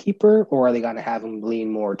gatekeeper, or are they going to have him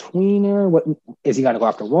lean more tweener? What is he going to go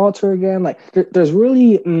after Walter again? Like, there's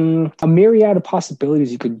really a myriad of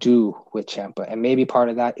possibilities you could do with Ciampa, and maybe part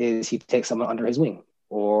of that is he takes someone under his wing,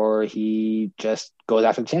 or he just goes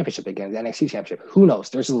after the championship again, the NXT championship. Who knows?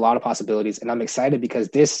 There's a lot of possibilities, and I'm excited because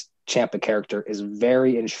this Ciampa character is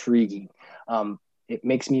very intriguing. It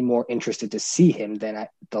makes me more interested to see him than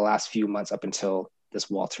at the last few months up until this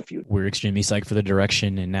Walter feud. We're extremely psyched for the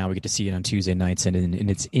direction, and now we get to see it on Tuesday nights and in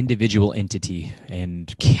its individual entity,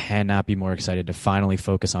 and cannot be more excited to finally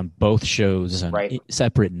focus on both shows on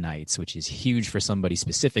separate nights, which is huge for somebody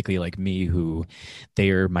specifically like me, who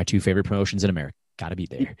they are my two favorite promotions in America. Gotta be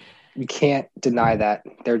there. You can't deny that.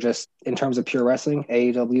 They're just, in terms of pure wrestling,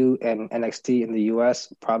 AEW and NXT in the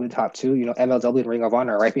US, probably top two. You know, MLW and Ring of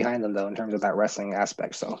Honor are right behind them, though, in terms of that wrestling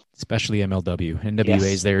aspect. So, especially MLW. NWA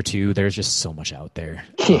is there, too. There's just so much out there.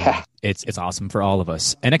 Yeah. It's awesome for all of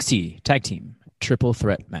us. NXT Tag Team Triple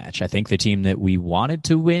Threat match. I think the team that we wanted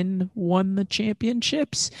to win won the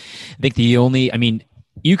championships. I think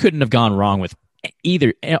you couldn't have gone wrong with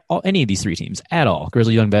any of these three teams at all.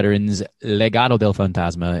 Grizzled Young Veterans, Legado del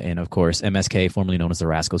Fantasma, and of course MSK, formerly known as the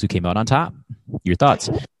Rascals, who came out on top. Your thoughts?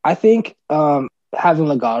 I think having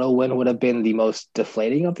Legado win would have been the most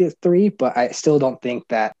deflating of the three, but I still don't think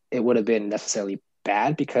that it would have been necessarily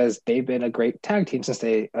bad, because they've been a great tag team since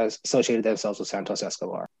they associated themselves with Santos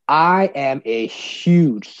Escobar. I am a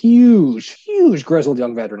huge Grizzled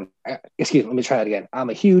Young Veteran. Excuse me, let me try that again.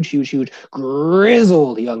 I'm a huge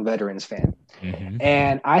Grizzled Young Veterans fan. Mm-hmm.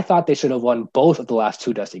 And I thought they should have won both of the last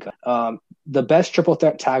two Dusty Cups. The best triple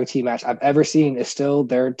threat tag team match I've ever seen is still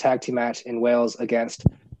their tag team match in Wales against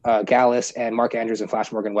Gallus and Mark Andrews and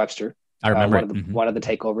Flash Morgan Webster. I remember one of the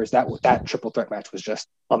takeovers. That triple threat match was just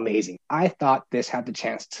amazing. I thought this had the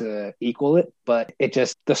chance to equal it, but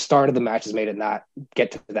the start of the match has made it not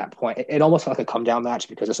get to that point. It almost felt like a come down match,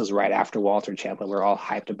 because this was right after Walter and Ciampa. We're all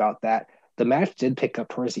hyped about that. The match did pick up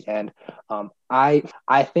towards the end. I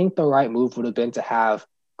think the right move would have been to have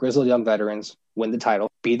Grizzled Young Veterans win the title,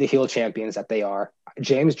 be the heel champions that they are.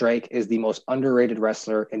 James Drake is the most underrated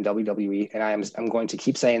wrestler in WWE, and I'm going to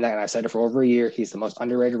keep saying that, and I've said it for over a year. He's the most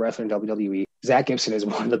underrated wrestler in WWE. Zach Gibson is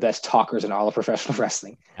one of the best talkers in all of professional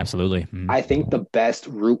wrestling. Absolutely. Mm-hmm. I think the best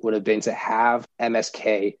route would have been to have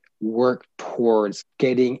MSK work towards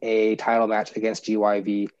getting a title match against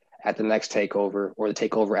GYV at the next takeover, or the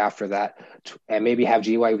takeover after that, and maybe have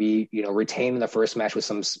GYV, retain the first match with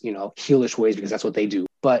some, heelish ways, because that's what they do.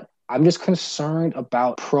 But I'm just concerned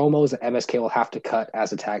about promos that MSK will have to cut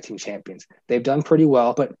as a tag team champions. They've done pretty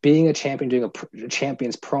well, but being a champion, doing a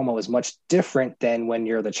champion's promo is much different than when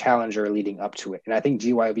you're the challenger leading up to it. And I think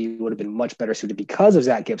GYV would have been much better suited, because of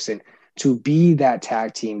Zach Gibson, to be that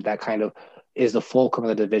tag team that kind of is the fulcrum of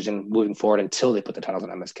the division moving forward until they put the titles on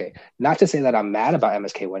MSK. Not to say that I'm mad about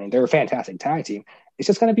MSK winning. They're a fantastic tag team. It's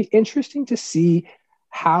just going to be interesting to see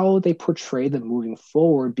how they portray them moving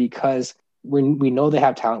forward, because we know they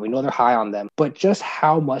have talent. We know they're high on them, but just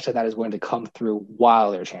how much of that is going to come through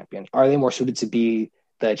while they're champion? Are they more suited to be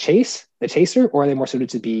the chaser, or are they more suited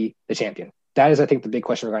to be the champion? That is, I think, the big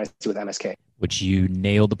question we're going to see with MSK. Which you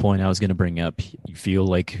nailed the point I was going to bring up. You feel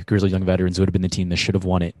like Grizzly Young Veterans would have been the team that should have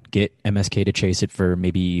won it. Get MSK to chase it for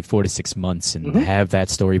maybe 4 to 6 months and have that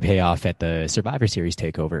story pay off at the Survivor Series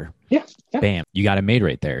takeover. Yeah. Bam. You got it made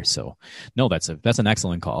right there. So no, that's an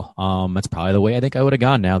excellent call. That's probably the way I think I would have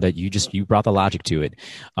gone now that you brought the logic to it.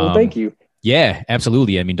 Well, thank you. Yeah,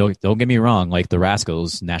 absolutely. I mean, don't get me wrong. Like the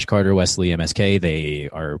Rascals, Nash Carter, Wesley, MSK, they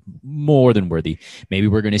are more than worthy. Maybe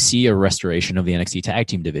we're going to see a restoration of the NXT tag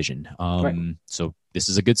team division. So this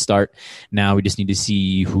is a good start. Now we just need to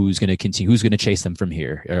see who's going to continue, who's going to chase them from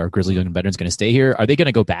here. Are Grizzly Young Veterans going to stay here? Are they going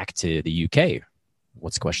to go back to the UK?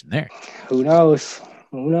 What's the question there? Who knows?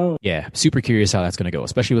 No. Yeah, super curious how that's going to go,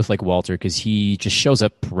 especially with like Walter, because he just shows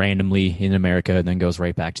up randomly in America and then goes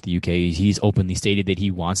right back to the UK. He's openly stated that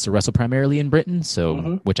he wants to wrestle primarily in Britain,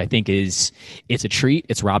 so which I think it's a treat.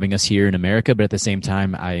 It's robbing us here in America, but at the same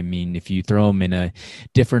time, I mean, if you throw him in a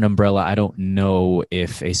different umbrella, I don't know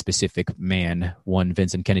if a specific man, one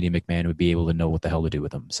Vincent Kennedy McMahon, would be able to know what the hell to do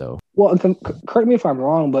with him. So, well, correct me if I'm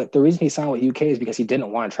wrong, but the reason he signed with UK is because he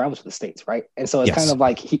didn't want to travel to the States, right? And so it's kind of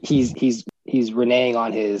like he's reneging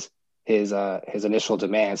on his initial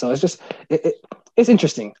demand. So it's just it's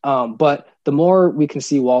interesting. But the more we can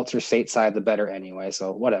see Walter stateside, the better anyway.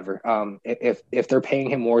 So whatever. If they're paying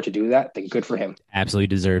him more to do that, then good for him. Absolutely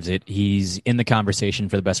deserves it. He's in the conversation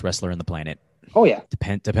for the best wrestler on the planet. Oh yeah.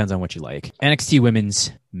 Depends on what you like. NXT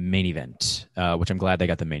Women's main event, which I'm glad they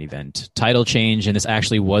got the main event. Title change, and this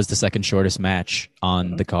actually was the second shortest match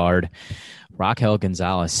on the card. Raquel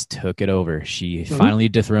Gonzalez took it over. She finally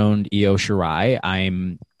dethroned Io Shirai.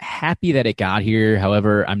 I'm happy that it got here.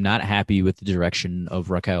 However, I'm not happy with the direction of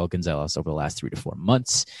Raquel Gonzalez over the last 3 to 4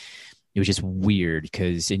 months. It was just weird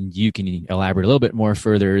and you can elaborate a little bit more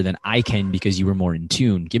further than I can because you were more in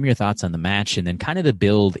tune. Give me your thoughts on the match and then kind of the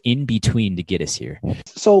build in between to get us here.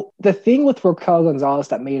 So the thing with Raquel Gonzalez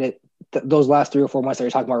that made it those last 3 or 4 months that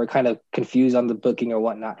you're talking about were kind of confused on the booking or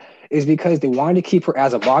whatnot is because they wanted to keep her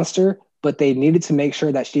as a monster, but they needed to make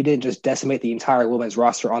sure that she didn't just decimate the entire women's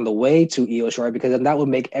roster on the way to Io Shirai, because then that would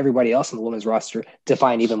make everybody else on the women's roster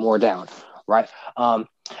define even more down, right? And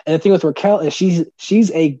the thing with Raquel is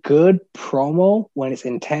she's a good promo when it's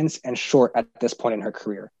intense and short at this point in her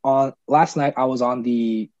career. Last night, I was on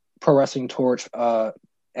the Pro Wrestling Torch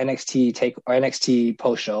NXT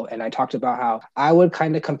post show, and I talked about how I would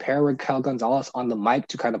kind of compare Raquel Gonzalez on the mic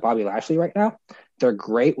to kind of Bobby Lashley right now. They're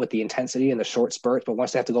great with the intensity and the short spurts, but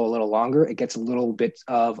once they have to go a little longer, it gets a little bit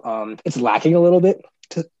of it's lacking a little bit.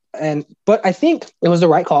 But I think it was the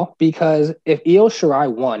right call, because if Io Shirai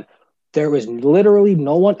won, there was literally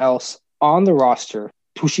no one else on the roster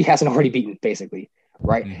who she hasn't already beaten, basically,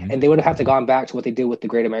 right? And they would have to gone back to what they did with the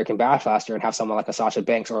Great American Bash last year and have someone like a Sasha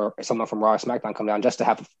Banks or someone from Raw or SmackDown come down just to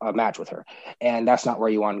have a match with her. And that's not where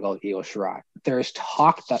you want to go with Io Shirai. There's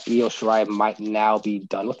talk that Io Shirai might now be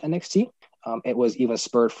done with NXT. It was even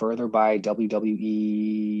spurred further by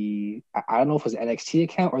WWE. I don't know if it was the NXT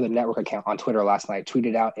account or the network account on Twitter last night,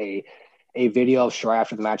 tweeted out a video of Shirai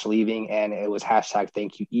after the match leaving, and it was hashtag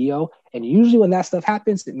thank you Io. And usually when that stuff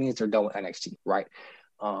happens, it means they're done with NXT, right?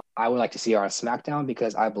 I would like to see her on SmackDown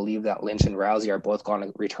because I believe that Lynch and Rousey are both going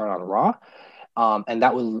to return on Raw. And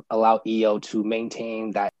that will allow Io to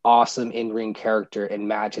maintain that awesome in-ring character in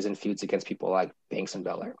matches and feuds against people like Banks and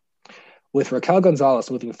Belair. With Raquel Gonzalez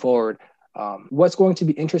moving forward, what's going to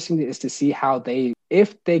be interesting is to see how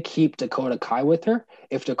if they keep Dakota Kai with her,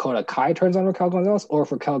 if Dakota Kai turns on Raquel Gonzalez, or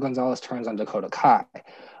if Raquel Gonzalez turns on Dakota Kai.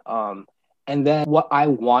 And then what I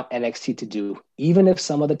want NXT to do, even if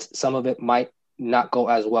some of it might not go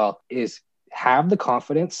as well, is have the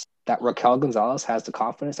confidence that Raquel Gonzalez has the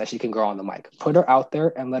confidence that she can grow on the mic. Put her out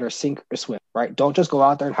there and let her sink or swim, right? Don't just go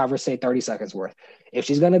out there and have her say 30 seconds worth. If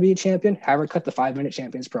she's going to be a champion, have her cut the 5-minute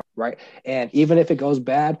champions pro, right? And even if it goes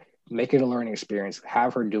bad, make it a learning experience.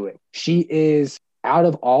 Have her do it. She is, out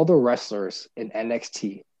of all the wrestlers in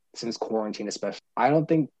NXT since quarantine especially, I don't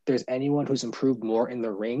think there's anyone who's improved more in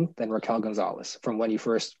the ring than Raquel Gonzalez from when you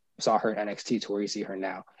first saw her in NXT to where you see her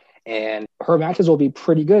now. And her matches will be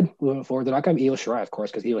pretty good moving forward. They're not going to be Io Shirai, of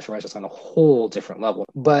course, because Io Shirai is just on a whole different level.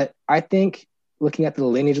 But I think looking at the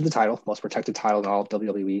lineage of the title, most protected title in all of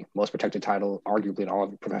WWE, most protected title arguably in all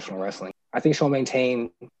of professional wrestling, I think she'll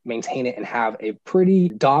maintain it and have a pretty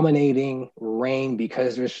dominating reign,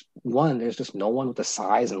 because there's just no one with the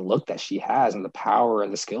size and look that she has and the power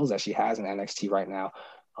and the skills that she has in NXT right now.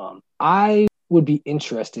 I would be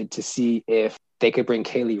interested to see if they could bring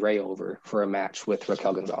Kaylee Ray over for a match with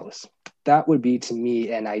Raquel Gonzalez. That would be, to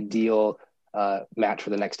me, an ideal match for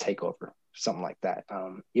the next takeover, something like that.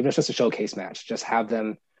 Even if it's just a showcase match, just have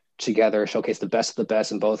them together, showcase the best of the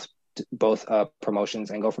best in both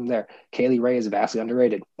promotions, and go from there. Kaylee Ray is vastly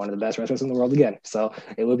underrated, one of the best wrestlers in the world again. So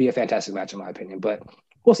it would be a fantastic match in my opinion, but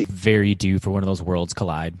we'll see. Very due for one of those Worlds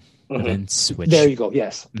Collide events. Which, there you go.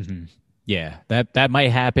 Yes. Yeah, that might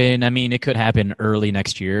happen. I mean, it could happen early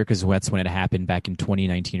next year because that's when it happened back in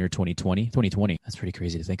 2019 or 2020. 2020. That's pretty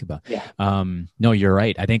crazy to think about. Yeah. No, you're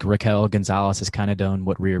right. I think Raquel Gonzalez has kind of done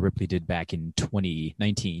what Rhea Ripley did back in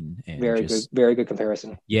 2019. And very good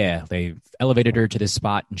comparison. Yeah, they've elevated her to this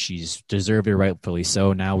spot, and she's deserved it rightfully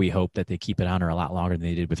so. Now we hope that they keep it on her a lot longer than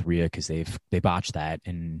they did with Rhea because they botched that.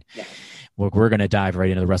 And we're going to dive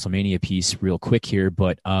right into the WrestleMania piece real quick here,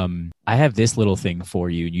 but I have this little thing for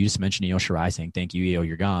you. You just mentioned Io Shirai saying, "Thank you, Io,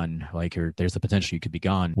 you're gone." Like, there's the potential you could be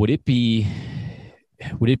gone. Would it be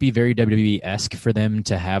very WWE-esque for them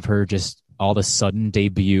to have her just all of a sudden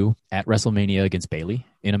debut at WrestleMania against Bayley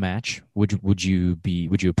in a match? Would you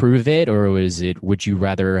approve of it, or would you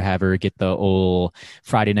rather have her get the old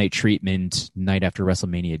Friday night treatment night after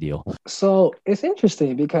WrestleMania deal? So it's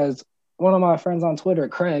interesting because one of my friends on Twitter,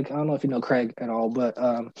 Craig, I don't know if you know Craig at all, but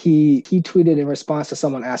he tweeted in response to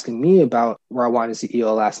someone asking me about where I wanted to see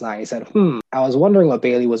Io last night. He said, I was wondering what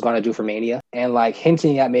Bayley was going to do for Mania, and like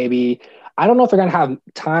hinting at maybe, I don't know if they're going to have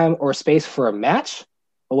time or space for a match,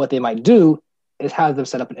 but what they might do is have them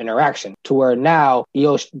set up an interaction to where now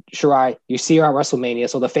Io Shirai, you see her at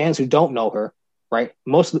WrestleMania, so the fans who don't know her, right?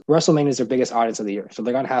 Most of WrestleMania is their biggest audience of the year, so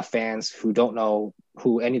they're going to have fans who don't know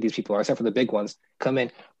who any of these people are, except for the big ones, come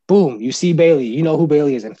in. Boom, you see Bayley, you know who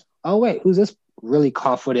Bayley is. And oh, wait, who's this really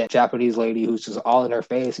confident Japanese lady who's just all in her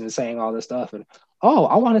face and saying all this stuff? And oh,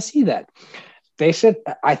 I want to see that. They should,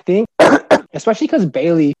 I think, especially because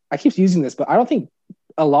Bayley, I keep using this, but I don't think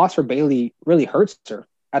a loss for Bayley really hurts her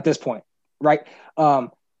at this point, right?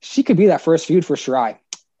 She could be that first feud for Shirai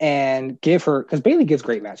and give her, because Bayley gives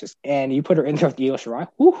great matches, and you put her in there with Io Shirai,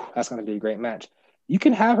 whew, that's going to be a great match. You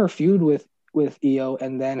can have her feud with Io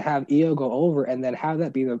and then have Io go over and then have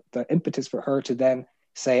that be the impetus for her to then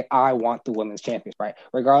say, I want the women's champions, right?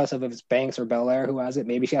 Regardless of if it's Banks or Belair who has it,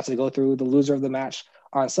 maybe she has to go through the loser of the match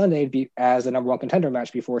on Sunday as the number one contender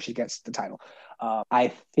match before she gets the title.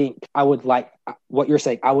 I think I would like what you're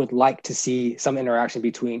saying. I would like to see some interaction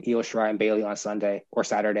between Io Shirai and Bayley on Sunday or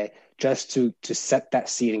Saturday, just to set that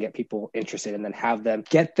seed and get people interested, and then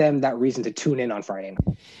get them that reason to tune in on Friday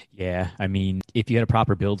night. Yeah, I mean, if you had a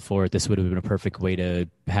proper build for it, this would have been a perfect way to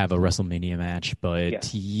have a WrestleMania match.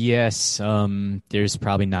 But yes, there's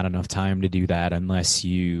probably not enough time to do that unless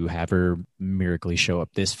you have her miraculously show up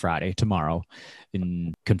this Friday, tomorrow,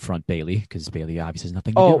 and confront Bayley, because Bayley obviously has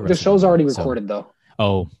nothing to do with the show's already recorded, though.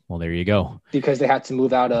 Oh, well, there you go. Because they had to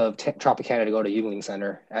move out of Tropicana to go to Yuengling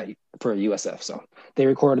Center for USF. So they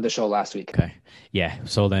recorded the show last week. Okay. Yeah.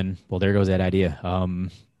 So then, well, there goes that idea.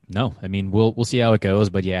 No, I mean, we'll see how it goes.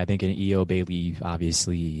 But yeah, I think an Io Bayley,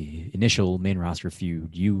 obviously, initial main roster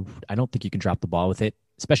feud, I don't think you can drop the ball with it,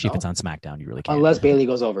 especially if it's on SmackDown. You really can't. Unless Bayley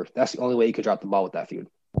goes over. That's the only way you could drop the ball with that feud.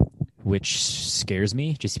 Which scares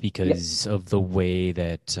me just because of the way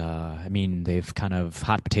that, I mean, they've kind of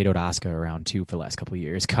hot potatoed Asuka around too for the last couple of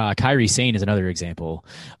years. Kairi Sane is another example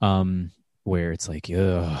where it's like,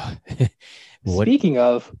 ugh. Speaking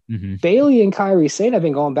of, Bayley and Kairi Sane have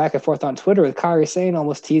been going back and forth on Twitter, with Kairi Sane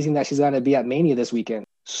almost teasing that she's going to be at Mania this weekend.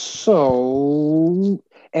 So,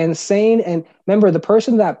 and Sane, and remember, the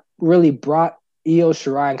person that really brought Io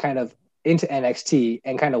Shirai kind of into NXT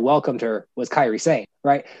and kind of welcomed her was Kairi Sane,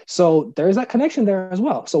 right? So there's that connection there as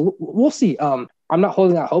well. So we'll see. I'm not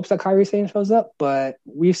holding out hopes that Kairi Sane shows up, but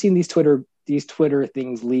we've seen these Twitter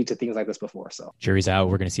things lead to things like this before. So jury's out.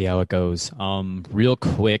 We're going to see how it goes. Real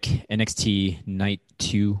quick, NXT Night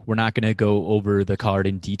 2. We're not going to go over the card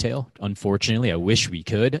in detail, unfortunately. I wish we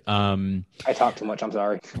could. I talk too much. I'm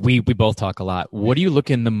sorry. We both talk a lot. What are you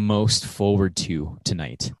looking the most forward to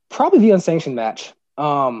tonight? Probably the unsanctioned match.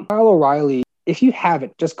 Kyle O'Reilly, if you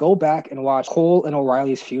haven't, just go back and watch Cole and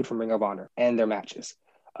O'Reilly's feud from Ring of Honor and their matches.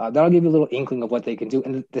 That'll give you a little inkling of what they can do.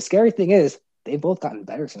 And the scary thing is they've both gotten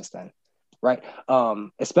better since then, right?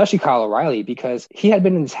 Especially Kyle O'Reilly, because he had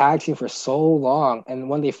been in the tag team for so long. And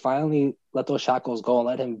when they finally let those shackles go and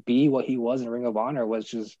let him be what he was in Ring of Honor, was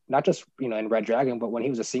just not just, in Red Dragon, but when he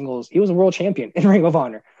was a singles, he was a world champion in Ring of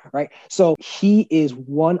Honor, right? So he is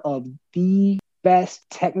one of the best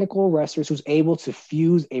technical wrestlers who's able to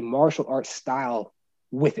fuse a martial arts style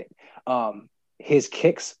with it. His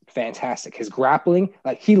kicks, fantastic. His grappling,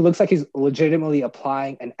 like he looks like he's legitimately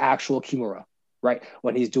applying an actual Kimura, right?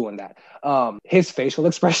 When he's doing that. His facial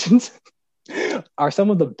expressions are some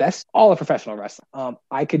of the best all of professional wrestling.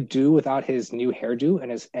 I could do without his new hairdo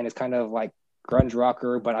and his kind of like grunge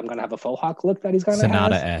rocker, but I'm gonna have a faux hawk look that he's gonna have.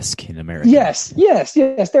 Sonata-esque in America. Yes.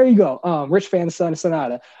 There you go. Rich Fan's son,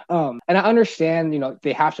 Sonata. And I understand,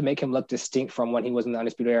 they have to make him look distinct from when he was in the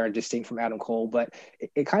Undisputed Era, distinct from Adam Cole, but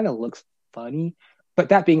it kind of looks funny. But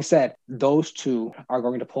that being said, those two are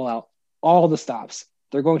going to pull out all the stops.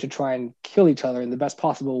 They're going to try and kill each other in the best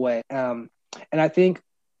possible way. And I think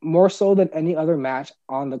more so than any other match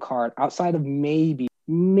on the card, outside of maybe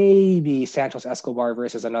Santos Escobar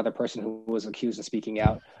versus another person who was accused of speaking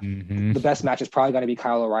out, the best match is probably going to be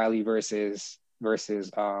Kyle O'Reilly versus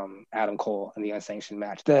Adam Cole in the unsanctioned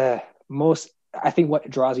match. I think what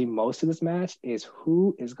draws me most to this match is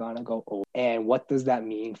who is going to go over and what does that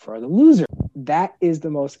mean for the loser. That is the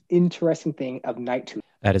most interesting thing of night 2.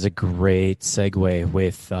 That is a great segue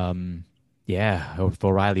with, if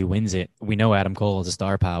O'Reilly wins it. We know Adam Cole is a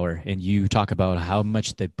star power, and you talk about how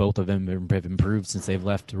much that both of them have improved since they've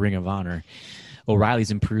left Ring of Honor. O'Reilly's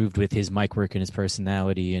improved with his mic work and his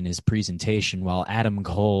personality and his presentation, while Adam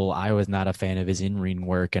Cole, I was not a fan of his in-ring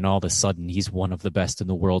work, and all of a sudden he's one of the best in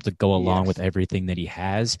the world to go along with everything that he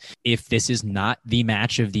has. If this is not the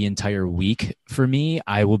match of the entire week for me,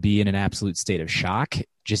 I will be in an absolute state of shock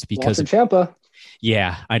just because Walter Ciampa.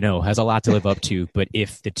 Yeah, I know, has a lot to live up to, but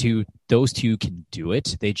if those two can do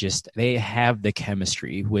it, they have the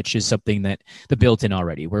chemistry, which is something that the built in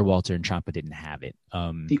already, where Walter and Ciampa didn't have it.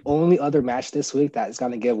 The only other match this week that is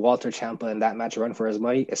going to give Walter Ciampa in that match a run for his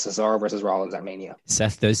money is Cesaro versus Rollins at Mania.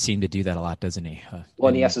 Seth does seem to do that a lot, doesn't he?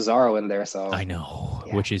 And he has Cesaro in there, so I know,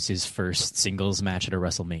 which is his first singles match at a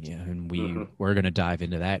WrestleMania, and we're going to dive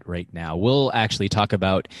into that right now. We'll actually talk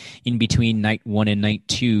about in between night 1 and night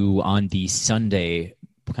 2 on the Sunday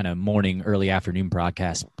kind of morning, early afternoon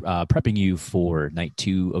broadcast, prepping you for night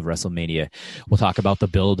 2 of WrestleMania. We'll talk about the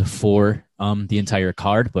build for the entire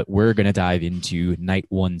card, but we're going to dive into night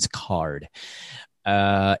 1's card.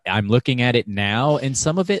 I'm looking at it now, and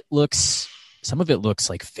some of it looks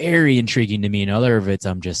like very intriguing to me, and other of it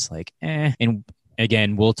I'm just like, eh. And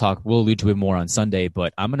again, we'll allude to it more on Sunday,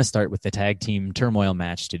 but I'm going to start with the tag team turmoil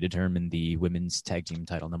match to determine the women's tag team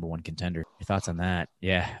title number 1 contender. Your thoughts on that?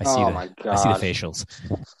 Yeah, I see the facials.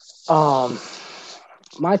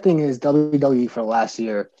 My thing is WWE for the last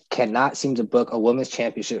year cannot seem to book a women's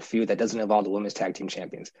championship feud that doesn't involve the women's tag team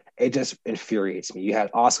champions. It just infuriates me. You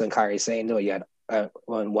had Asuka and Kairi Sane do it. You had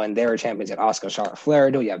when they were champions, you had Asuka and Charlotte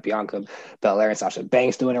Flair do it. You have Bianca Belair and Sasha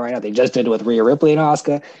Banks doing it right now. They just did it with Rhea Ripley and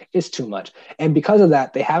Asuka. It's too much. And because of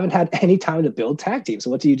that, they haven't had any time to build tag teams. So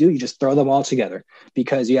what do? You just throw them all together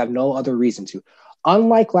because you have no other reason to.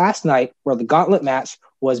 Unlike last night, where the gauntlet match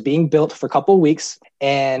was being built for a couple of weeks,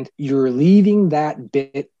 and you're leaving that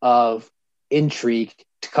bit of intrigue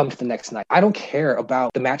to come to the next night. I don't care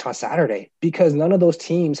about the match on Saturday because none of those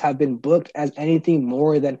teams have been booked as anything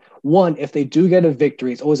more than, one, if they do get a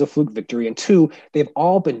victory, it's always a fluke victory, and two, they've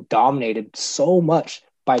all been dominated so much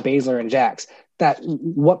by Baszler and Jax that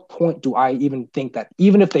what point do I even think that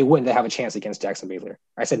even if they win, they have a chance against Jax and Baszler?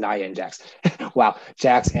 I said Nia and Jax. Wow,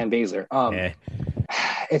 Jax and Baszler.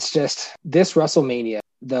 It's just this WrestleMania,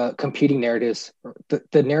 the competing narratives,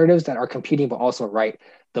 the narratives that are competing but also right.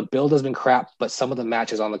 The build has been crap, but some of the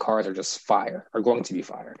matches on the cards are just fire, are going to be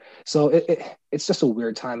fire. So it's just a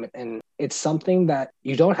weird time. And it's something that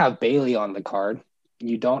you don't have Bayley on the card.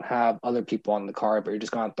 You don't have other people on the card, but you're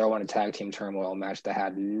just going to throw in a tag team turmoil match that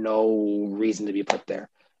had no reason to be put there.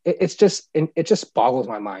 It just boggles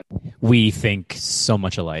my mind. We think so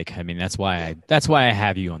much alike. I mean, that's why I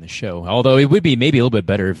have you on the show. Although it would be maybe a little bit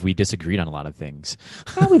better if we disagreed on a lot of things.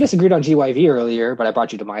 Well, we disagreed on GYV earlier, but I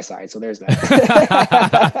brought you to my side, so there's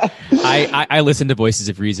that. I listen to Voices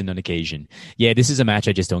of Reason on occasion. Yeah, this is a match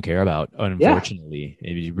I just don't care about. Unfortunately,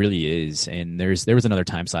 it really is. And there was another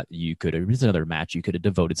time slot there's another match you could have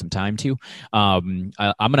devoted some time to. I'm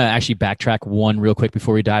gonna actually backtrack one real quick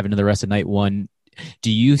before we dive into the rest of night 1.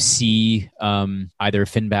 Do you see either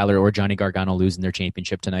Finn Balor or Johnny Gargano losing their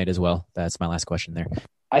championship tonight as well? That's my last question there.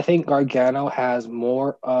 I think Gargano has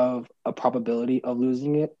more of a probability of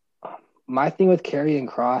losing it. My thing with Karrion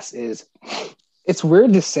Kross is, it's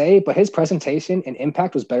weird to say, but his presentation and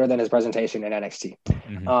Impact was better than his presentation in NXT,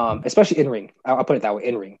 especially in ring. I'll put it that way,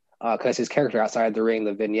 in ring. Because his character outside the ring,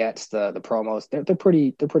 the vignettes, the promos, they're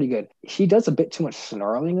pretty good. He does a bit too much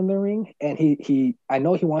snarling in the ring, and he I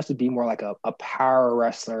know he wants to be more like a power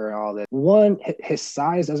wrestler and all that. One, his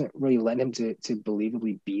size doesn't really lend him to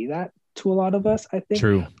believably be that to a lot of us, I think.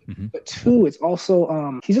 True. But two, it's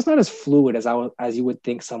also he's just not as fluid as you would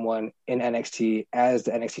think someone in NXT as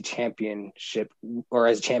the NXT championship or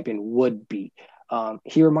as a champion would be.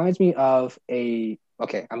 He reminds me of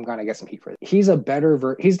okay, I'm gonna get some heat for it. He's the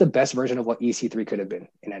best version of what EC3 could have been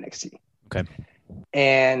in NXT. Okay.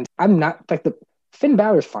 And I'm not like Finn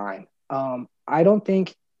Balor's fine. I don't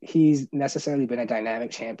think he's necessarily been a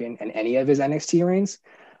dynamic champion in any of his NXT reigns.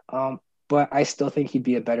 But I still think he'd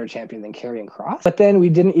be a better champion than Karrion Kross. But then we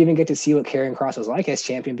didn't even get to see what Karrion Kross was like as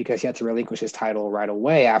champion because he had to relinquish his title right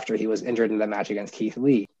away after he was injured in the match against Keith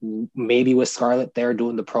Lee. Maybe with Scarlett there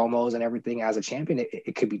doing the promos and everything as a champion,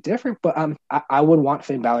 it could be different. But I would want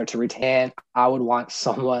Finn Balor to retain. I would want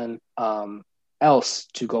someone else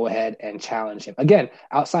to go ahead and challenge him. Again,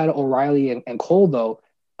 outside of O'Reilly and Cole, though,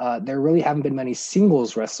 there really haven't been many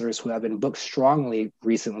singles wrestlers who have been booked strongly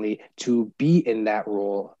recently to be in that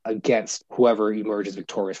role against whoever emerges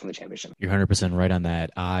victorious from the championship. You're 100% right on that.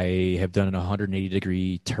 I have done a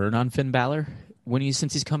 180-degree turn on Finn Balor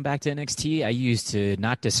since he's come back to NXT. I used to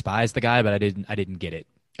not despise the guy, but I didn't get it.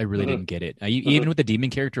 I really didn't get it. Even with the Demon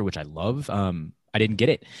character, which I love, I didn't get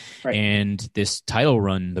it. Right. And this title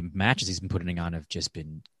run, the matches he's been putting on have just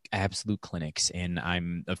been absolute clinics, and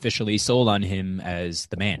I'm officially sold on him as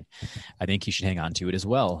the man. I think he should hang on to it as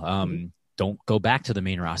well. Don't go back to the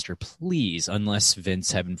main roster, please, unless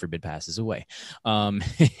Vince, heaven forbid, passes away. And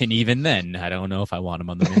even then, I don't know if I want him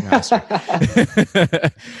on the main roster.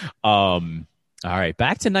 All right,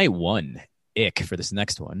 back to night one. Ick for this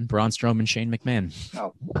next one. Braun Strowman, Shane McMahon.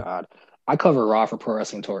 Oh, God. I cover Raw for Pro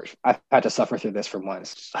Wrestling Torch. I've had to suffer through this for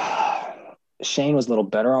months. Shane was a little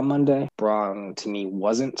better on Monday. Braun, to me,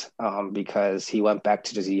 wasn't because he went back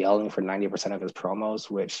to just yelling for 90% of his promos,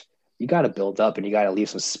 which you got to build up and you got to leave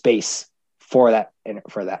some space for that.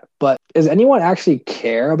 But does anyone actually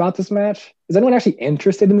care about this match? Is anyone actually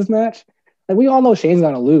interested in this match? Like, we all know Shane's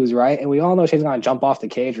going to lose, right? And we all know Shane's going to jump off the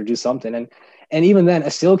cage or do something. And even then,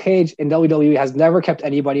 a steel cage in WWE has never kept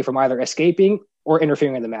anybody from either escaping or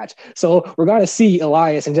interfering in the match. So we're going to see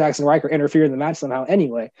Elias and Jackson Riker interfere in the match somehow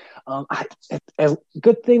anyway.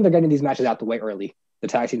 Good thing they're getting these matches out the way early. The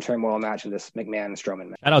tag team turmoil match and this McMahon and Strowman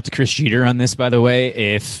match. Shout out to Chris Jeter on this, by the way.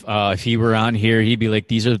 If he were on here, he'd be like,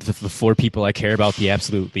 these are the four people I care about the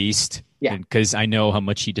absolute least. Yeah. Because I know how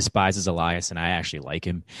much he despises Elias, and I actually like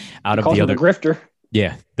him. Out of the other grifter.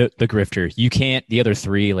 Yeah, the grifter. You can't, the other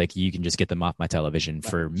three, like, you can just get them off my television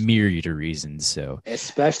for myriad of reasons. So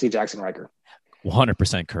especially Jackson Riker.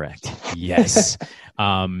 100% correct. Yes.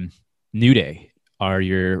 New Day are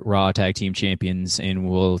your Raw Tag Team Champions, and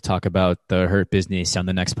we'll talk about the Hurt Business on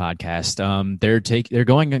the next podcast. They're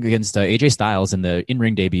going against AJ Styles in the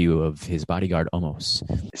in-ring debut of his bodyguard, Omos.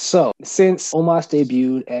 So, since Omos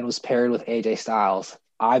debuted and was paired with AJ Styles,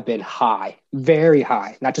 I've been high, very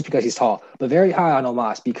high, not just because he's tall, but very high on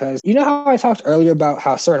Omos, because you know how I talked earlier about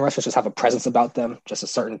how certain wrestlers just have a presence about them, just a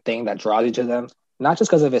certain thing that draws you to them? Not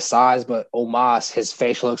just because of his size, but Omos, his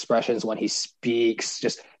facial expressions when he speaks,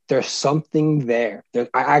 just there's something there.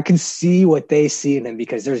 I can see what they see in him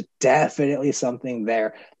because there's definitely something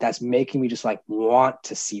there that's making me just like want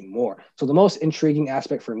to see more. So the most intriguing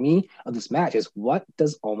aspect for me of this match is, what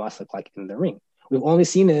does Omos look like in the ring? We've only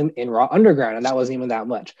seen him in Raw Underground, and that wasn't even that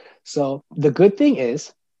much. So the good thing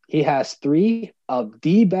is he has three of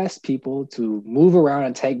the best people to move around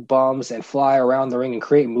and take bumps and fly around the ring and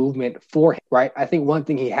create movement for him, right? I think one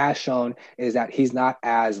thing he has shown is that he's not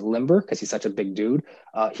as limber because he's such a big dude.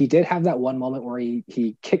 He did have that one moment where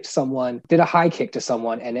he kicked someone, did a high kick to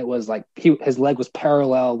someone, and it was like his leg was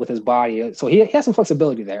parallel with his body. So he has some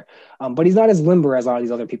flexibility there, but he's not as limber as a lot of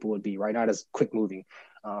these other people would be, right? Not as quick moving.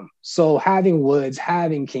 So having Woods,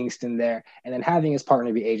 having Kingston there, and then having his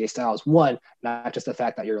partner be AJ Styles, one, not just the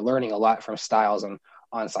fact that you're learning a lot from Styles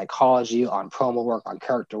on psychology, on promo work, on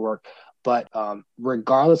character work, but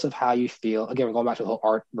regardless of how you feel, again, we're going back to the whole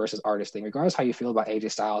art versus artist thing, regardless of how you feel about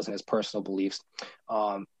AJ Styles and his personal beliefs,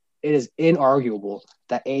 it is inarguable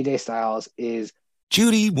that AJ Styles is.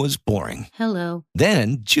 Judy was boring. Hello.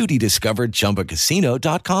 Then Judy discovered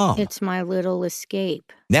ChumbaCasino.com. It's my little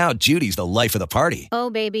escape. Now Judy's the life of the party. Oh,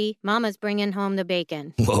 baby, mama's bringing home the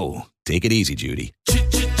bacon. Whoa, take it easy, Judy.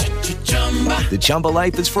 The Chumba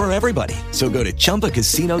life is for everybody. So go to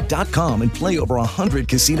ChumbaCasino.com and play over 100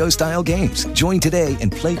 casino-style games. Join today and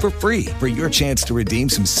play for free for your chance to redeem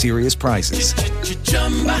some serious prizes.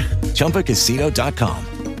 ChumbaCasino.com.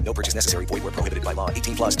 No purchase necessary. Void where prohibited by law.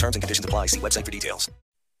 18 plus terms and conditions apply. See website for details.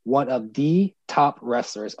 One of the top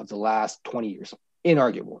wrestlers of the last 20 years.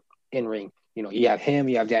 Inarguable. In ring. You know, you have him,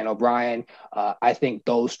 you have Dan O'Brien. I think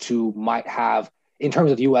those two might have, in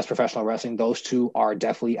terms of U.S. professional wrestling, those two are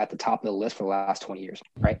definitely at the top of the list for the last 20 years,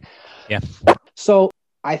 right? Yeah. So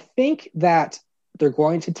I think that they're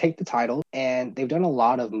going to take the title, and they've done a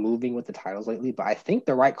lot of moving with the titles lately, but I think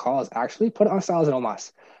the right call is actually put it on Styles and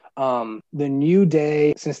Omos. The New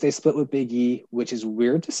Day, since they split with Big E, which is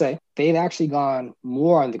weird to say, they've actually gone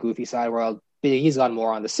more on the goofy side, where Big E's gone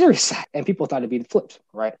more on the serious side, and people thought it'd be flipped,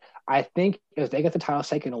 right? I think if they get the titles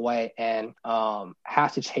taken away and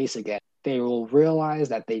have to chase again, they will realize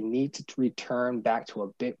that they need to return back to a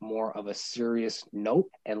bit more of a serious note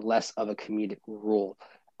and less of a comedic rule.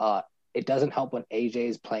 It doesn't help when AJ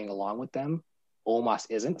is playing along with them. Omos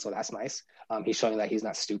isn't, so that's nice. He's showing that he's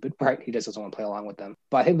not stupid, right? He just doesn't want to play along with them.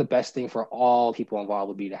 But I think the best thing for all people involved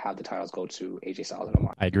would be to have the titles go to AJ Styles and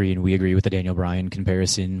Omos. I agree, and we agree with the Daniel Bryan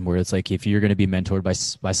comparison, where it's like if you're going to be mentored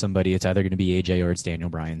by somebody, it's either going to be AJ or it's Daniel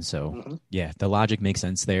Bryan. So yeah, the logic makes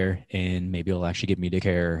sense there, and maybe it'll actually get me to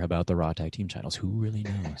care about the Raw Tag Team titles. Who really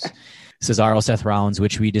knows? Cesaro, Seth Rollins,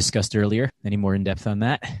 which we discussed earlier. Any more in depth on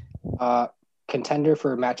that? Contender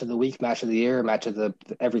for match of the week, match of the year, match of the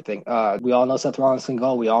everything. We all know Seth Rollins can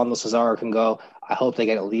go. We all know Cesaro can go. I hope they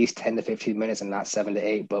get at least 10 to 15 minutes and not 7 to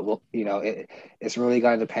 8. But it's really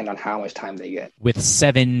going to depend on how much time they get. With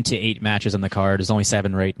 7 to 8 matches on the card, there's only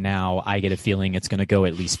 7 right now. I get a feeling it's going to go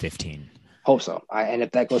at least 15. Hope so. And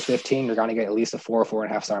if that goes 15, you're going to get at least a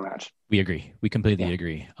 4.5 star match. We agree. We completely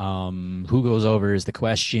agree. Who goes over is the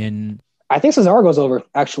question. I think Cesaro goes over,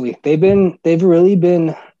 actually. They've really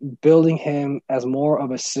been building him as more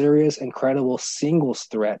of a serious, incredible singles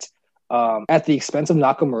threat at the expense of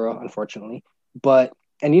Nakamura, unfortunately. But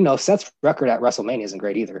Seth's record at WrestleMania isn't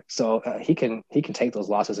great either. So he can take those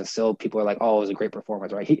losses and still people are like, oh, it was a great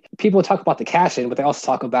performance, right? People talk about the cash-in, but they also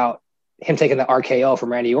talk about him taking the RKO from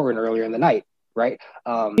Randy Orton earlier in the night, right?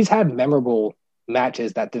 He's had memorable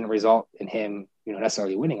matches that didn't result in him,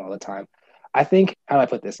 necessarily winning all the time. I think, how do I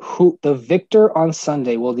put this? The victor on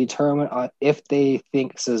Sunday will determine if they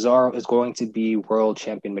think Cesaro is going to be world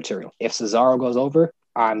champion material. If Cesaro goes over,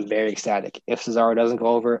 I'm very ecstatic. If Cesaro doesn't go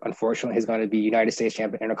over, unfortunately, he's going to be United States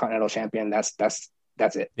champion, Intercontinental champion. That's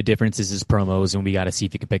it. The difference is his promos, and we got to see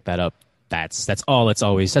if he can pick that up. That's all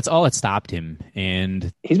that stopped him.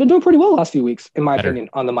 And he's been doing pretty well the last few weeks, in my opinion,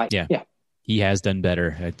 on the mic. Yeah. He has done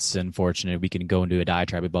better. It's unfortunate. We can go into a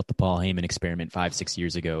diatribe about the Paul Heyman experiment 5-6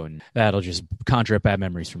 years ago, and that'll just conjure up bad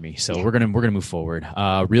memories for me. So we're gonna move forward.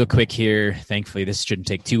 Real quick here. Thankfully, this shouldn't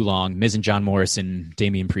take too long. Miz and John Morrison,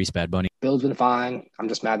 Damian Priest, Bad Bunny. Build's been fine. I'm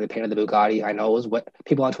just mad they painted the Bugatti. I know it was what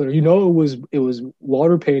people on Twitter. It was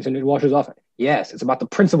water paint and it washes off. Yes, it's about the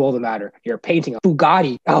principle of the matter. You're painting a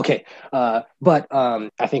Bugatti. Okay. But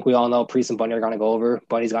I think we all know Priest and Bunny are going to go over.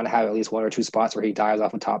 Bunny's going to have at least 1 or 2 spots where he dives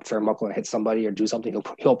off a top turnbuckle and hits somebody or do something.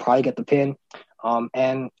 He'll probably get the pin.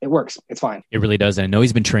 And it works. It's fine. It really does. And I know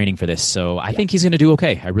he's been training for this. So I think he's going to do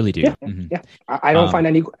okay. I really do. Yeah. I don't find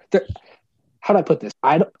any... How do I put this?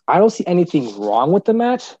 I don't see anything wrong with the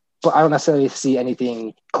match, but I don't necessarily see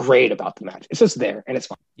anything great about the match. It's just there, and it's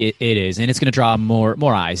fine. It is, and it's going to draw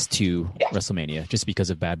more eyes to WrestleMania just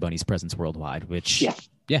because of Bad Bunny's presence worldwide, which,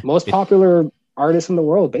 most popular artist in the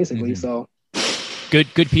world, basically. So good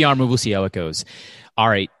PR move. We'll see how it goes. All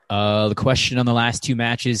right. The question on the last 2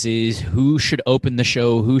 matches is who should open the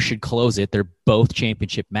show, who should close it. They're both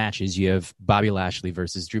championship matches. You have Bobby Lashley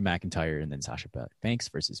versus Drew McIntyre, and then Sasha Banks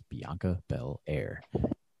versus Bianca Belair.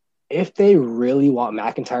 If they really want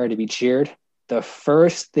McIntyre to be cheered, the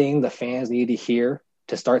first thing the fans need to hear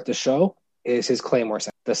to start the show is his Claymore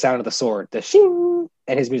sound, the sound of the sword, the shing,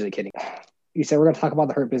 and his music hitting. You said we're going to talk about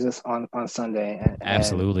the Hurt Business on Sunday.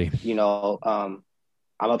 Absolutely. And,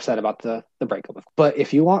 I'm upset about the breakup. But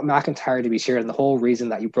if you want McIntyre to be cheered, and the whole reason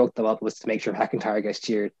that you broke them up was to make sure McIntyre gets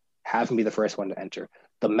cheered, have him be the first one to enter.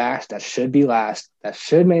 The match that should be last, that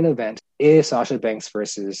should main event, is Sasha Banks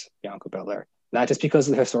versus Bianca Belair. Not just because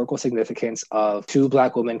of the historical significance of 2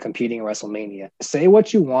 Black women competing in WrestleMania. Say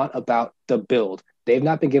what you want about the build. They've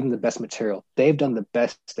not been given the best material. They've done the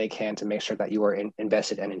best they can to make sure that you are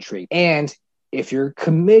invested and intrigued. And if you're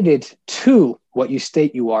committed to what you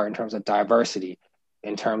state you are in terms of diversity,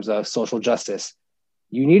 in terms of social justice,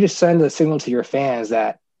 you need to send a signal to your fans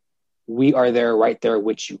that we are there, right there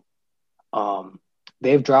with you.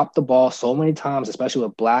 They've dropped the ball so many times, especially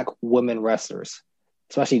with Black women wrestlers,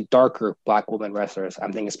 especially darker Black women wrestlers.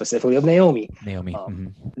 I'm thinking specifically of Naomi.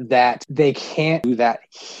 That they can't do that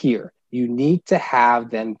here. You need to have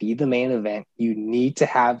them be the main event. You need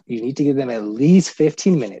to give them at least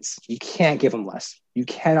 15 minutes. You can't give them less. You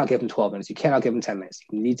cannot give them 12 minutes. You cannot give them 10 minutes.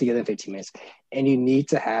 You need to give them 15 minutes. And you need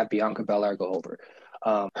to have Bianca Belair go over.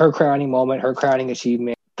 Her crowning moment, her crowning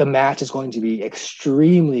achievement. The match is going to be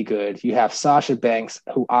extremely good. You have Sasha Banks,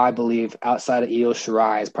 who I believe, outside of Io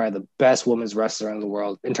Shirai, is probably the best women's wrestler in the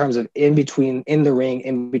world in terms of in the ring,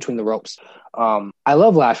 in between the ropes. I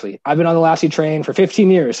love Lashley. I've been on the Lashley train for 15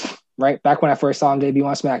 years, right? Back when I first saw him debut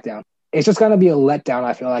on SmackDown. It's just going to be a letdown,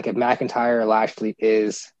 I feel like, if McIntyre or Lashley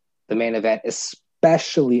is the main event,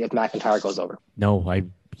 especially if McIntyre goes over. No,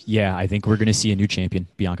 Yeah, I think we're going to see a new champion,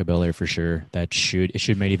 Bianca Belair, for sure. It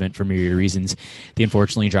should main event for myriad reasons. They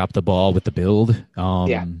unfortunately dropped the ball with the build,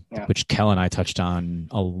 which Kel and I touched on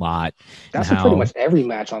a lot. That's pretty much every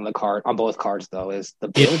match on the card, on both cards, though, is the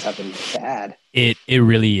builds have been bad. It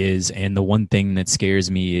really is. And the one thing that scares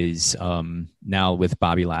me is now with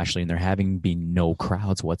Bobby Lashley and there having been no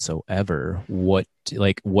crowds whatsoever, what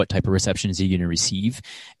type of reception is he going to receive?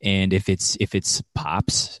 And if it's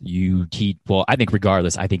pops, I think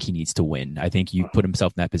regardless, I think he needs to win. I think you put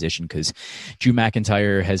himself in that position because Drew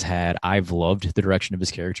McIntyre I've loved the direction of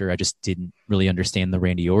his character. I just didn't really understand the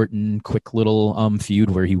Randy Orton quick little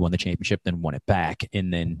feud where he won the championship, then won it back.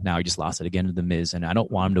 And then now he just lost it again to The Miz. And I don't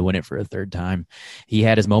want him to win it for a third time. He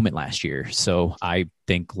had his moment last year. So I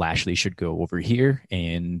think Lashley should go over here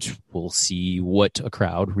and we'll see what a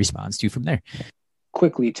crowd responds to from there.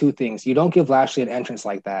 Quickly, two things. You don't give Lashley an entrance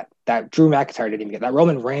like that Drew McIntyre didn't even get, that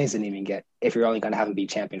Roman Reigns didn't even get, if you're only going to have him be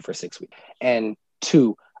champion for 6 weeks. And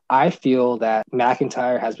two, I feel that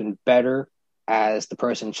McIntyre has been better as the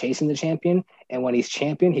person chasing the champion. And when he's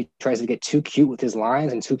champion, he tries to get too cute with his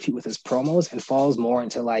lines and too cute with his promos and falls more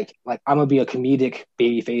into like I'm going to be a comedic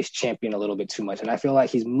babyface champion a little bit too much. And I feel like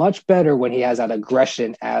he's much better when he has that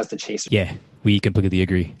aggression as the chaser. Yeah, we completely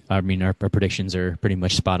agree. I mean, our predictions are pretty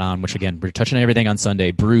much spot on, which again, we're touching on everything on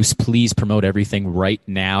Sunday. Bruce, please promote everything right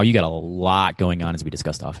now. You got a lot going on as we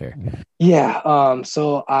discussed off air. Yeah.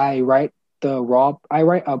 So I write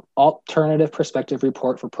an alternative perspective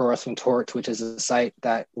report for Pro Wrestling Torch, which is a site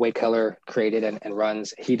that Wade Keller created and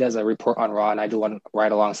runs. He does a report on Raw, and I do one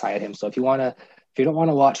right alongside him. So if you don't want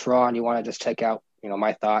to watch Raw and you want to just check out,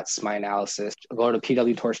 my thoughts, my analysis, go to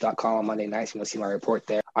pwtorch.com on Monday nights and you'll see my report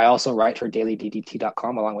there. I also write for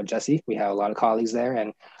dailyddt.com along with Jesse. We have a lot of colleagues there,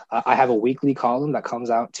 and I have a weekly column that comes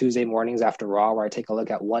out Tuesday mornings after Raw, where I take a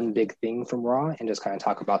look at one big thing from Raw and just kind of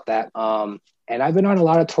talk about that. And I've been on a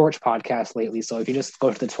lot of Torch podcasts lately, so if you just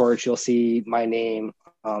go to the Torch, you'll see my name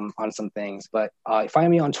on some things. But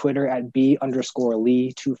find me on Twitter at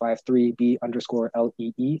B_Lee253,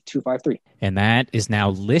 B_LEE253. And that is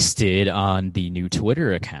now listed on the new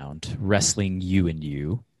Twitter account, Wrestling You and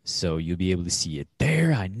You. So you'll be able to see it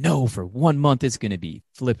there. I know for 1 month it's going to be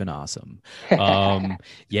flipping awesome.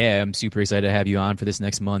 Yeah, I'm super excited to have you on for this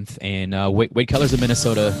next month. And Wade Keller's a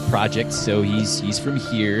Minnesota project, so he's from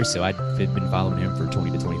here. So I've been following him for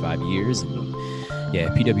 20 to 25 years. And yeah,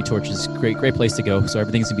 PW Torch is a great place to go. So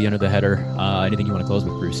everything's going to be under the header. Anything you want to close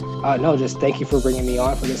with, Bruce? No, just thank you for bringing me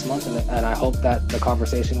on for this month. And I hope that the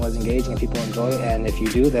conversation was engaging and people enjoy it. And if you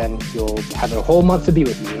do, then you'll have a whole month to be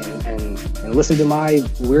with me and listen to my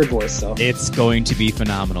weird voice. So it's going to be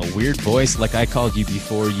phenomenal. Weird voice, like I called you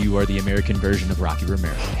before. You are the American version of Rocky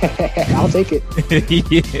Romero. I'll take it.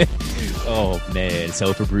 Yeah. Oh, man.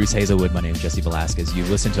 So for Bruce Hazelwood, my name is Jesse Velasquez. You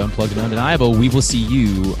listen to Unplugged and Undeniable. We will see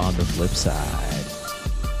you on the flip side.